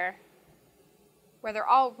up there, where they're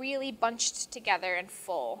all really bunched together and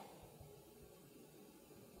full.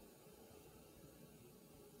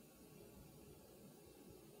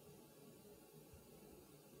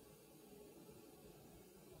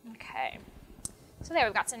 Okay. So there,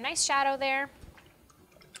 we've got some nice shadow there.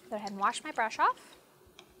 Go ahead and wash my brush off.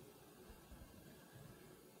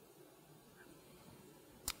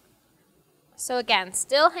 So again,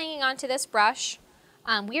 still hanging on to this brush,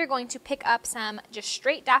 we are going to pick up some just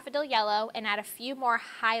straight daffodil yellow and add a few more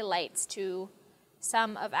highlights to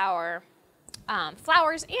some of our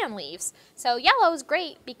flowers and leaves. So yellow is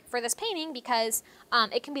great for this painting because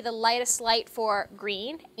it can be the lightest light for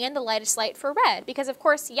green and the lightest light for red, because of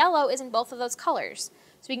course yellow is in both of those colors.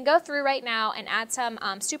 So we can go through right now and add some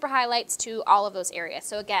super highlights to all of those areas.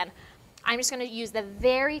 So again, I'm just going to use the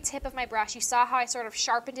very tip of my brush. You saw how I sort of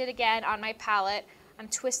sharpened it again on my palette. I'm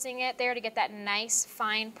twisting it there to get that nice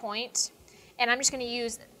fine point. And I'm just going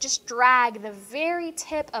to just drag the very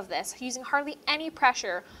tip of this, using hardly any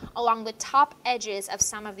pressure, along the top edges of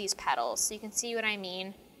some of these petals. So you can see what I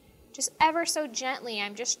mean. Just ever so gently,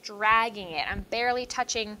 I'm just dragging it. I'm barely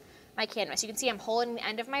touching my canvas. You can see I'm holding the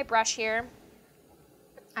end of my brush here.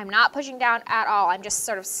 I'm not pushing down at all. I'm just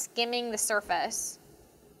sort of skimming the surface.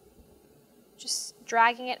 Just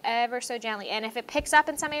dragging it ever so gently. And if it picks up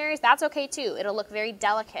in some areas, that's okay too. It'll look very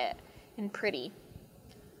delicate and pretty.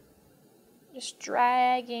 Just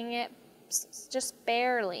dragging it just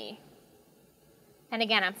barely. And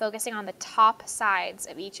again, I'm focusing on the top sides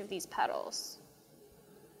of each of these petals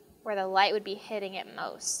where the light would be hitting it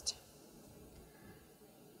most.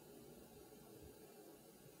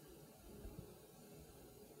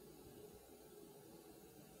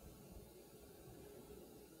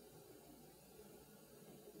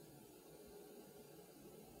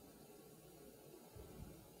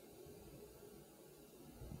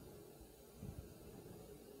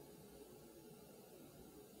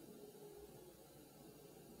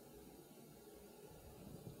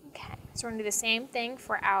 So we're going to do the same thing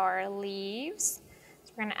for our leaves.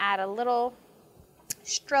 So we're going to add a little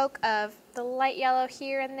stroke of the light yellow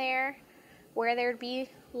here and there where there would be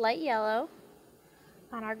light yellow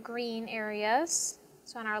on our green areas.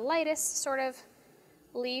 So on our lightest sort of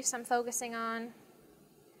leaves I'm focusing on,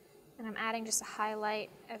 and I'm adding just a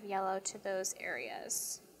highlight of yellow to those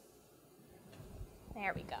areas.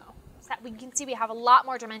 There we go. So that we can see we have a lot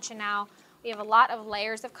more dimension now. We have a lot of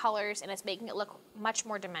layers of colors, and it's making it look much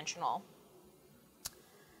more dimensional.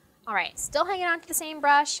 All right, still hanging on to the same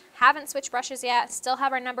brush. Haven't switched brushes yet. Still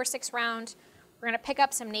have our number 6 round. We're going to pick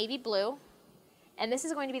up some navy blue, and this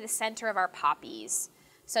is going to be the center of our poppies.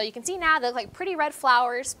 So you can see now they look like pretty red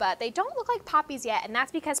flowers, but they don't look like poppies yet, and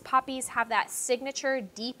that's because poppies have that signature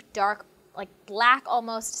deep, dark, like black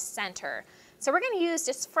almost center. So we're going to use,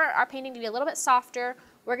 just for our painting to be a little bit softer,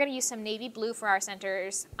 we're going to use some navy blue for our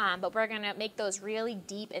centers, but we're going to make those really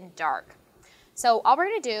deep and dark. So all we're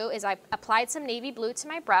going to do is I applied some navy blue to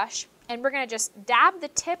my brush, and we're going to just dab the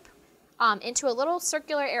tip into a little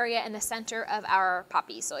circular area in the center of our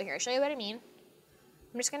poppy. So here, I'll show you what I mean.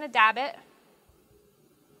 I'm just going to dab it,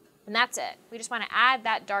 and that's it. We just want to add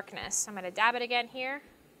that darkness. So I'm going to dab it again here,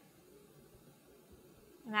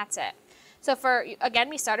 and that's it. So again,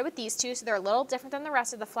 we started with these two, so they're a little different than the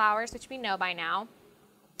rest of the flowers, which we know by now.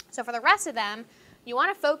 So for the rest of them, you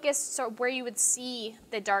want to focus sort of where you would see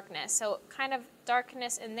the darkness. So kind of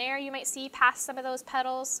darkness in there you might see past some of those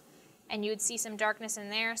petals, and you would see some darkness in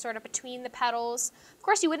there sort of between the petals. Of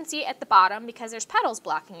course, you wouldn't see it at the bottom because there's petals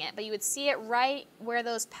blocking it, but you would see it right where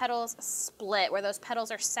those petals split, where those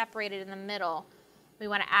petals are separated in the middle. We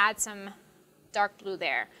want to add some dark blue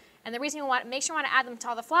there. And the reason we want to make sure we want to add them to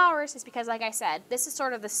all the flowers is because, like I said, this is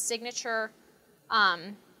sort of the signature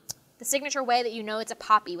way that you know it's a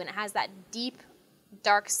poppy, when it has that deep,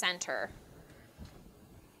 dark center.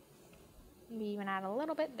 Maybe even add a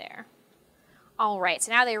little bit there. All right,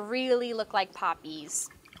 so now they really look like poppies.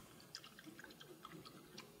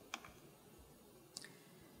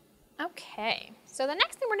 Okay, so the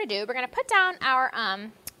next thing we're gonna do, we're gonna put down our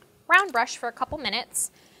round brush for a couple minutes.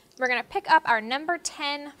 We're gonna pick up our number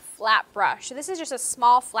 10 flat brush. So this is just a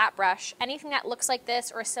small flat brush. Anything that looks like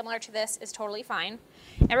this or similar to this is totally fine.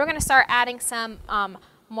 And we're gonna start adding some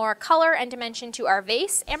more color and dimension to our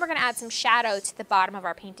vase, and we're gonna add some shadow to the bottom of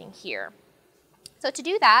our painting here. So to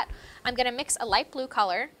do that, I'm gonna mix a light blue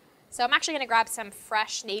color. So I'm actually gonna grab some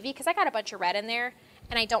fresh navy because I got a bunch of red in there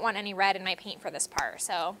and I don't want any red in my paint for this part.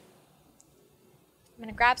 So I'm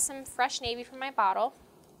gonna grab some fresh navy from my bottle.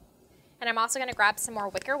 And I'm also gonna grab some more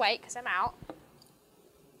wicker white because I'm out.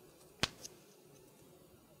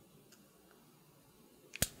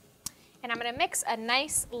 And I'm gonna mix a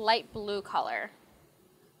nice light blue color.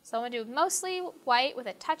 So I'm gonna do mostly white with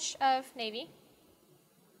a touch of navy.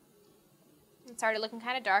 It's already looking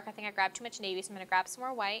kind of dark. I think I grabbed too much navy, so I'm gonna grab some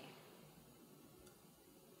more white.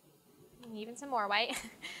 And even some more white.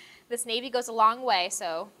 This navy goes a long way,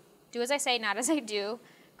 so do as I say, not as I do.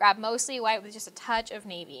 Grab mostly white with just a touch of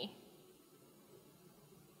navy.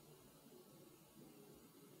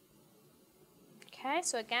 Okay,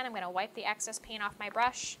 so again, I'm going to wipe the excess paint off my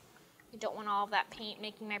brush. I don't want all of that paint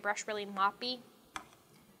making my brush really moppy.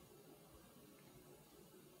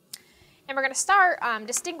 And we're going to start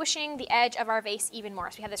distinguishing the edge of our vase even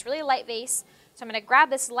more. So we have this really light vase. So I'm going to grab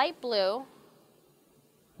this light blue.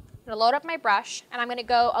 I'm going to load up my brush, and I'm going to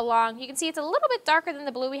go along. You can see it's a little bit darker than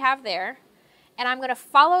the blue we have there. And I'm going to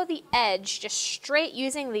follow the edge just straight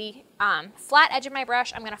using the flat edge of my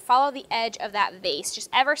brush. I'm going to follow the edge of that vase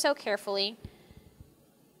just ever so carefully.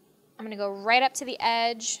 I'm going to go right up to the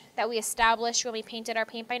edge that we established when we painted our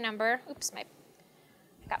paint by number. Oops, I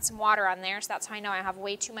got some water on there, so that's how I know I have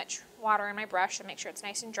way too much water in my brush to make sure it's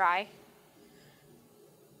nice and dry.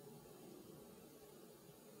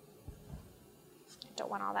 I don't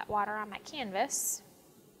want all that water on my canvas.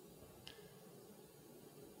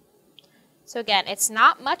 So again, it's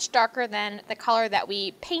not much darker than the color that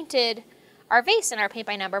we painted our vase in our paint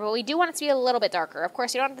by number, but we do want it to be a little bit darker. Of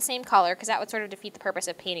course, you don't have the same color because that would sort of defeat the purpose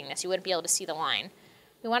of painting this. You wouldn't be able to see the line.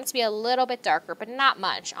 We want it to be a little bit darker, but not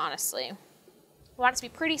much, honestly. We want it to be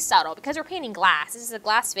pretty subtle because we're painting glass. This is a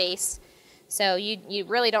glass vase, so you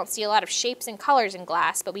really don't see a lot of shapes and colors in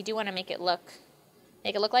glass, but we do want to make it look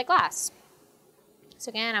like glass. So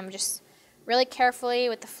again, I'm just really carefully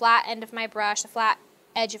with the flat end of my brush, the flat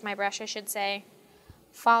edge of my brush, I should say,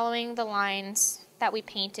 following the lines that we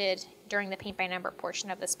painted during the paint by number portion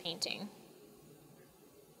of this painting.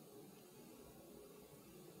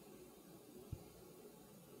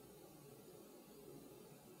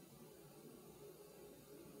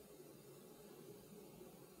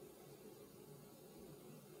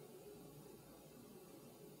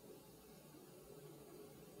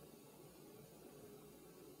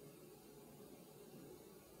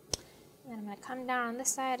 And I'm going to come down on this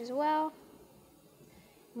side as well.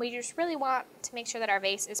 We just really want to make sure that our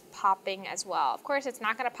vase is popping as well. Of course, it's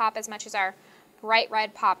not going to pop as much as our bright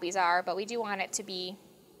red poppies are, but we do want it to be,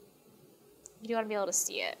 you do want to be able to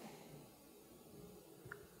see it.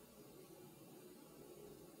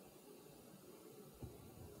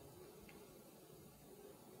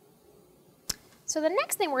 So the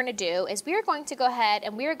next thing we're going to do is we are going to go ahead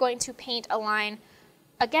and we are going to paint a line,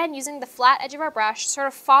 again, using the flat edge of our brush, sort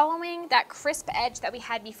of following that crisp edge that we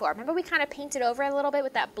had before. Remember we kind of painted over a little bit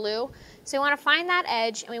with that blue? So we want to find that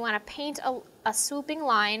edge and we want to paint a swooping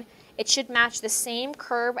line. It should match the same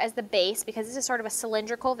curve as the base because this is sort of a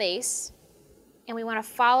cylindrical vase. And we want to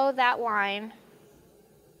follow that line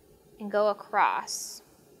and go across.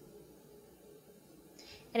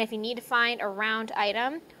 And if you need to find a round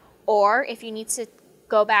item, or if you need to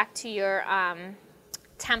go back to your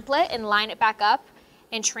template and line it back up,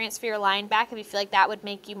 and transfer your line back if you feel like that would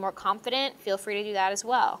make you more confident, feel free to do that as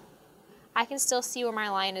well. I can still see where my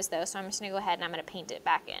line is though, so I'm just going to go ahead and I'm going to paint it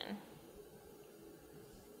back in.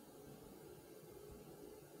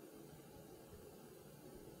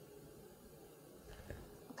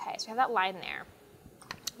 Okay, so I have that line there.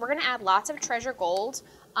 We're going to add lots of treasure gold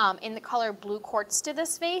in the color blue quartz to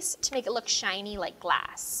this vase to make it look shiny like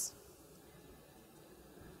glass.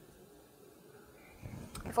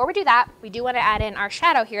 Before we do that, we do want to add in our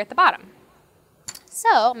shadow here at the bottom. So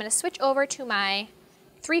I'm going to switch over to my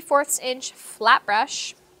 3/4 inch flat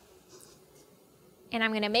brush, and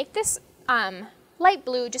I'm going to make this light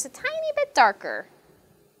blue just a tiny bit darker.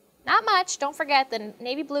 Not much. Don't forget the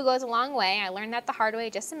navy blue goes a long way. I learned that the hard way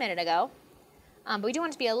just a minute ago. But we do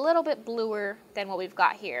want it to be a little bit bluer than what we've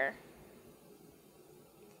got here.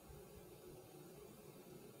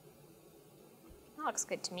 That looks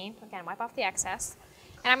good to me. Again, wipe off the excess.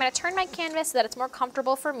 And I'm going to turn my canvas so that it's more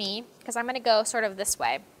comfortable for me because I'm going to go sort of this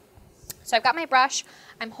way. So I've got my brush.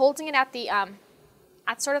 I'm holding it at the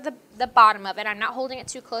at sort of the bottom of it. I'm not holding it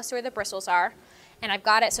too close to where the bristles are. And I've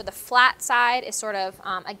got it so the flat side is sort of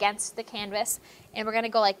against the canvas. And we're going to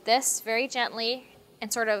go like this very gently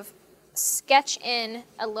and sort of sketch in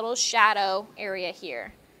a little shadow area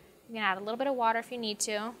here. You can add a little bit of water if you need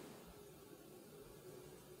to.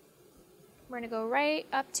 We're going to go right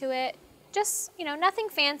up to it. Just, you know, nothing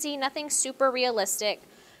fancy, nothing super realistic.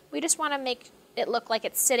 We just want to make it look like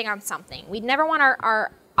it's sitting on something. We never want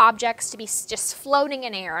our objects to be just floating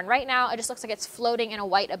in air, and right now it just looks like it's floating in a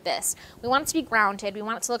white abyss. We want it to be grounded. We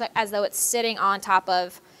want it to look like, as though it's sitting on top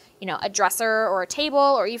of, you know, a dresser or a table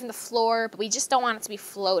or even the floor, but we just don't want it to be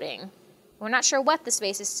floating. We're not sure what this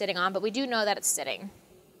vase is sitting on, but we do know that it's sitting.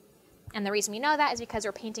 And the reason we know that is because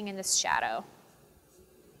we're painting in this shadow.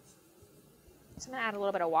 So I'm going to add a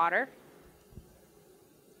little bit of water,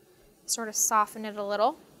 sort of soften it a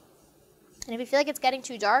little. And if you feel like it's getting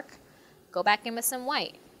too dark, go back in with some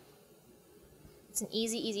white. It's an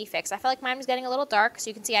easy, easy fix. I feel like mine was getting a little dark, so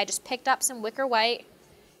you can see I just picked up some wicker white,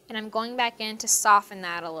 and I'm going back in to soften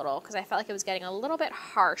that a little because I felt like it was getting a little bit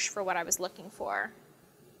harsh for what I was looking for.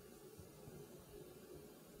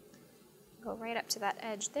 Go right up to that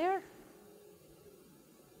edge there.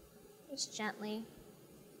 Just gently.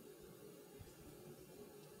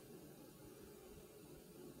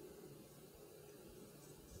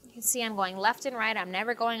 You can see I'm going left and right. I'm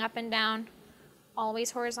never going up and down.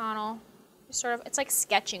 Always horizontal. Just sort of, it's like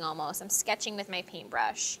sketching almost. I'm sketching with my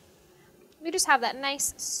paintbrush. We just have that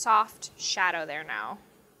nice soft shadow there now.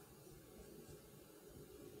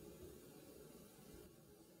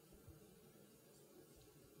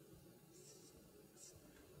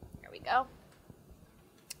 There we go.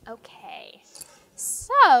 Okay,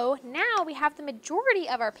 so now we have the majority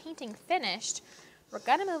of our painting finished. We're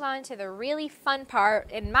gonna move on to the really fun part,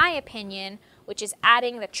 in my opinion, which is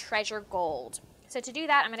adding the treasure gold. So to do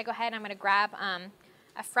that, I'm gonna go ahead and I'm gonna grab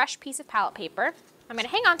a fresh piece of palette paper. I'm gonna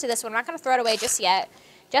hang on to this one. I'm not gonna throw it away just yet,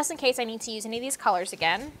 just in case I need to use any of these colors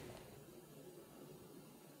again.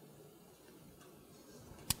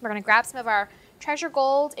 We're gonna grab some of our treasure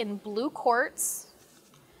gold in blue quartz.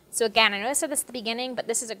 So again, I know I said this at the beginning, but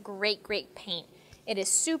this is a great, great paint. It is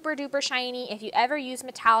super duper shiny. If you ever use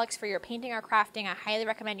metallics for your painting or crafting, I highly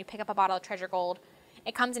recommend you pick up a bottle of treasure gold.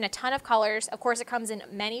 It comes in a ton of colors. Of course, it comes in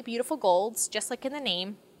many beautiful golds, just like in the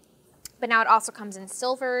name. But now it also comes in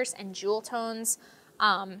silvers and jewel tones,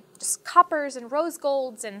 just coppers and rose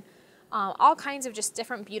golds and all kinds of just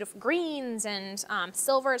different beautiful greens and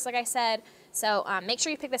silvers, like I said. So make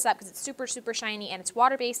sure you pick this up because it's super, super shiny and it's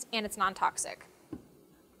water-based and it's non-toxic,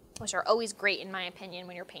 which are always great in my opinion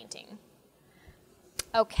when you're painting.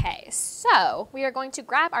 Okay, so we are going to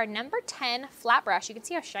grab our number 10 flat brush. You can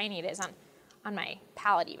see how shiny it is on my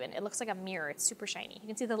palette even. It looks like a mirror. It's super shiny. You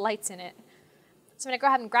can see the lights in it. So I'm going to go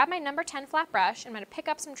ahead and grab my number 10 flat brush. I'm going to pick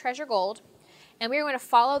up some treasure gold, and we're going to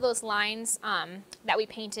follow those lines that we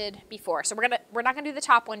painted before. So we're not going to do the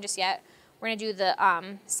top one just yet. We're going to do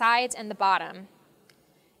the sides and the bottom.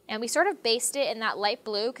 And we sort of based it in that light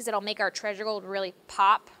blue because it'll make our treasure gold really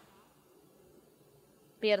pop.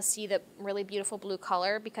 Be able to see the really beautiful blue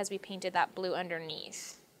color because we painted that blue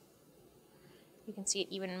underneath. You can see it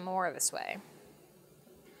even more this way.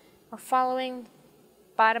 We're following the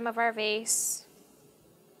bottom of our vase.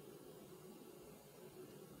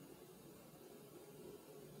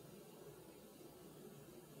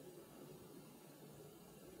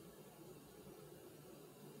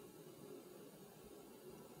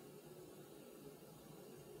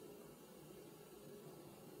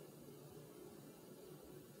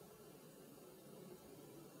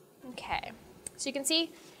 Okay, so you can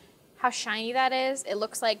see how shiny that is. It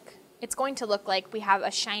looks like, it's going to look like we have a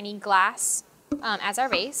shiny glass as our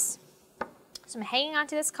vase. So I'm hanging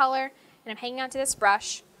onto this color and I'm hanging onto this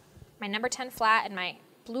brush, my number 10 flat and my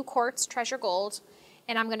blue quartz treasure gold.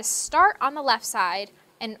 And I'm gonna start on the left side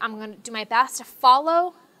and I'm gonna do my best to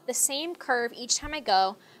follow the same curve each time I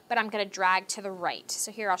go, but I'm gonna drag to the right.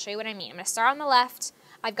 So here, I'll show you what I mean. I'm gonna start on the left.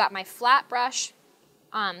 I've got my flat brush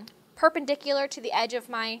perpendicular to the edge of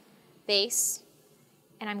my vase,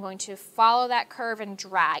 and I'm going to follow that curve and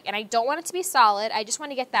drag. And I don't want it to be solid. I just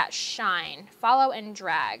want to get that shine. Follow and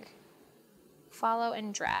drag. Follow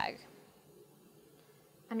and drag.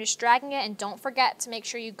 I'm just dragging it, and don't forget to make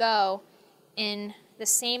sure you go in the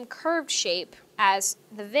same curved shape as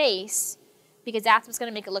the vase because that's what's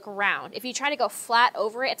going to make it look round. If you try to go flat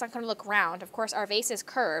over it, it's not going to look round. Of course, our vase is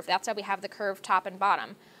curved. That's why we have the curved top and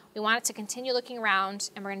bottom. We want it to continue looking round,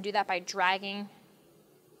 and we're going to do that by dragging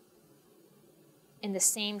in the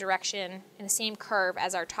same direction, in the same curve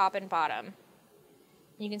as our top and bottom. And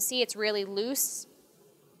you can see it's really loose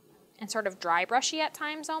and sort of dry brushy at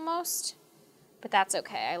times almost. But that's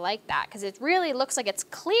okay, I like that because it really looks like it's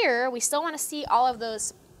clear. We still want to see all of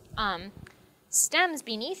those stems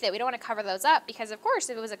beneath it. We don't want to cover those up because of course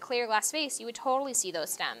if it was a clear glass vase, you would totally see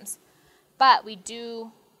those stems. But we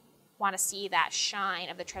do want to see that shine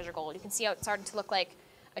of the treasure gold. You can see how it's starting to look like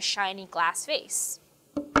a shiny glass vase.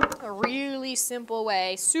 A really simple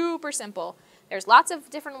way, super simple. There's lots of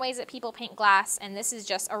different ways that people paint glass, and this is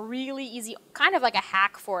just a really easy, kind of like a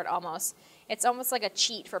hack for it almost. It's almost like a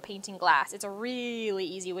cheat for painting glass. It's a really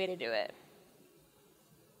easy way to do it.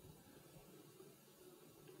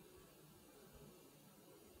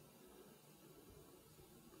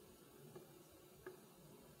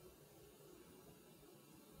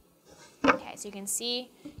 Okay, so you can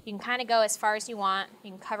see, you can kind of go as far as you want.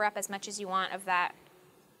 You can cover up as much as you want of that,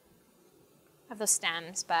 of those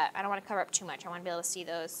stems, but I don't want to cover up too much. I want to be able to see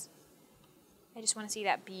those. I just want to see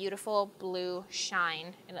that beautiful blue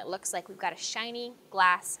shine, and it looks like we've got a shiny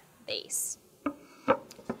glass vase.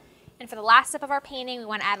 And for the last step of our painting, we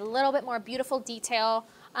want to add a little bit more beautiful detail.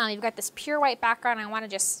 You've got this pure white background. I want to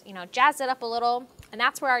just, jazz it up a little, and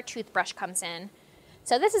that's where our toothbrush comes in.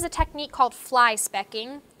 So this is a technique called fly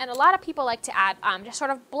specking, and a lot of people like to add just sort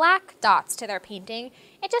of black dots to their painting.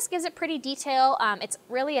 It just gives it pretty detail. It's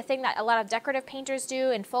really a thing that a lot of decorative painters do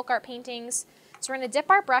in folk art paintings. So we're going to dip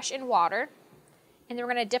our brush in water, and then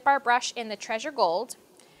we're going to dip our brush in the treasure gold.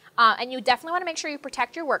 And you definitely want to make sure you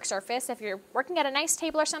protect your work surface. If you're working at a nice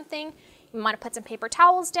table or something, you want to put some paper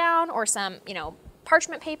towels down or some,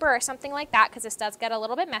 parchment paper or something like that, because this does get a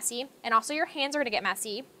little bit messy. And also your hands are going to get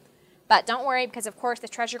messy. But don't worry, because of course the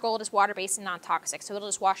treasure gold is water-based and non-toxic, so it'll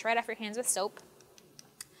just wash right off your hands with soap.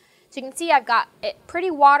 So you can see I've got it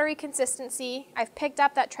pretty watery consistency. I've picked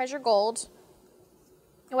up that treasure gold.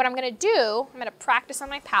 And what I'm going to do, I'm going to practice on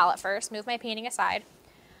my palette first, move my painting aside.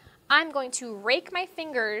 I'm going to rake my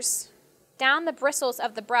fingers down the bristles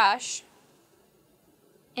of the brush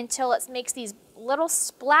until it makes these little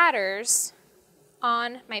splatters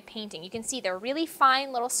on my painting. You can see they're really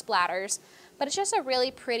fine little splatters, but it's just a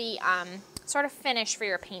really pretty sort of finish for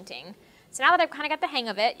your painting. So now that I've kind of got the hang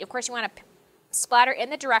of it, of course you want to splatter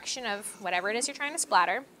in the direction of whatever it is you're trying to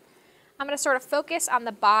splatter. I'm going to sort of focus on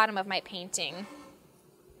the bottom of my painting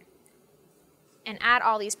and add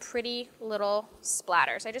all these pretty little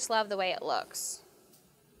splatters. I just love the way it looks.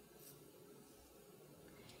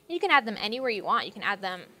 You can add them anywhere you want. You can add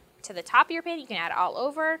them to the top of your painting. You can add it all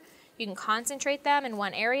over. You can concentrate them in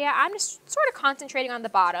one area. I'm just sort of concentrating on the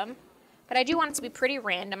bottom. But I do want it to be pretty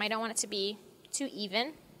random. I don't want it to be too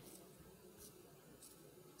even.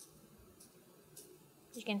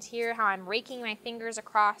 You can hear how I'm raking my fingers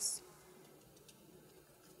across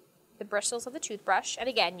the bristles of the toothbrush. And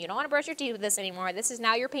again, you don't want to brush your teeth with this anymore. This is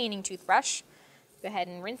now your painting toothbrush. Go ahead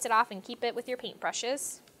and rinse it off and keep it with your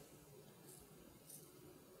paintbrushes.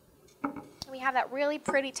 And we have that really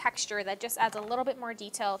pretty texture that just adds a little bit more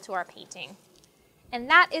detail to our painting. And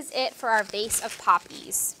that is it for our vase of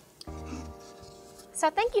poppies. So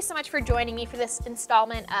thank you so much for joining me for this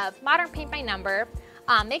installment of Modern Paint by Number.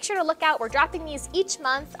 Make sure to look out, we're dropping these each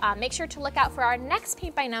month. Make sure to look out for our next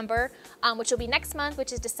Paint by Number, which will be next month,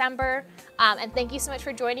 which is December. And thank you so much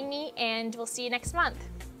for joining me, and we'll see you next month.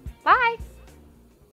 Bye!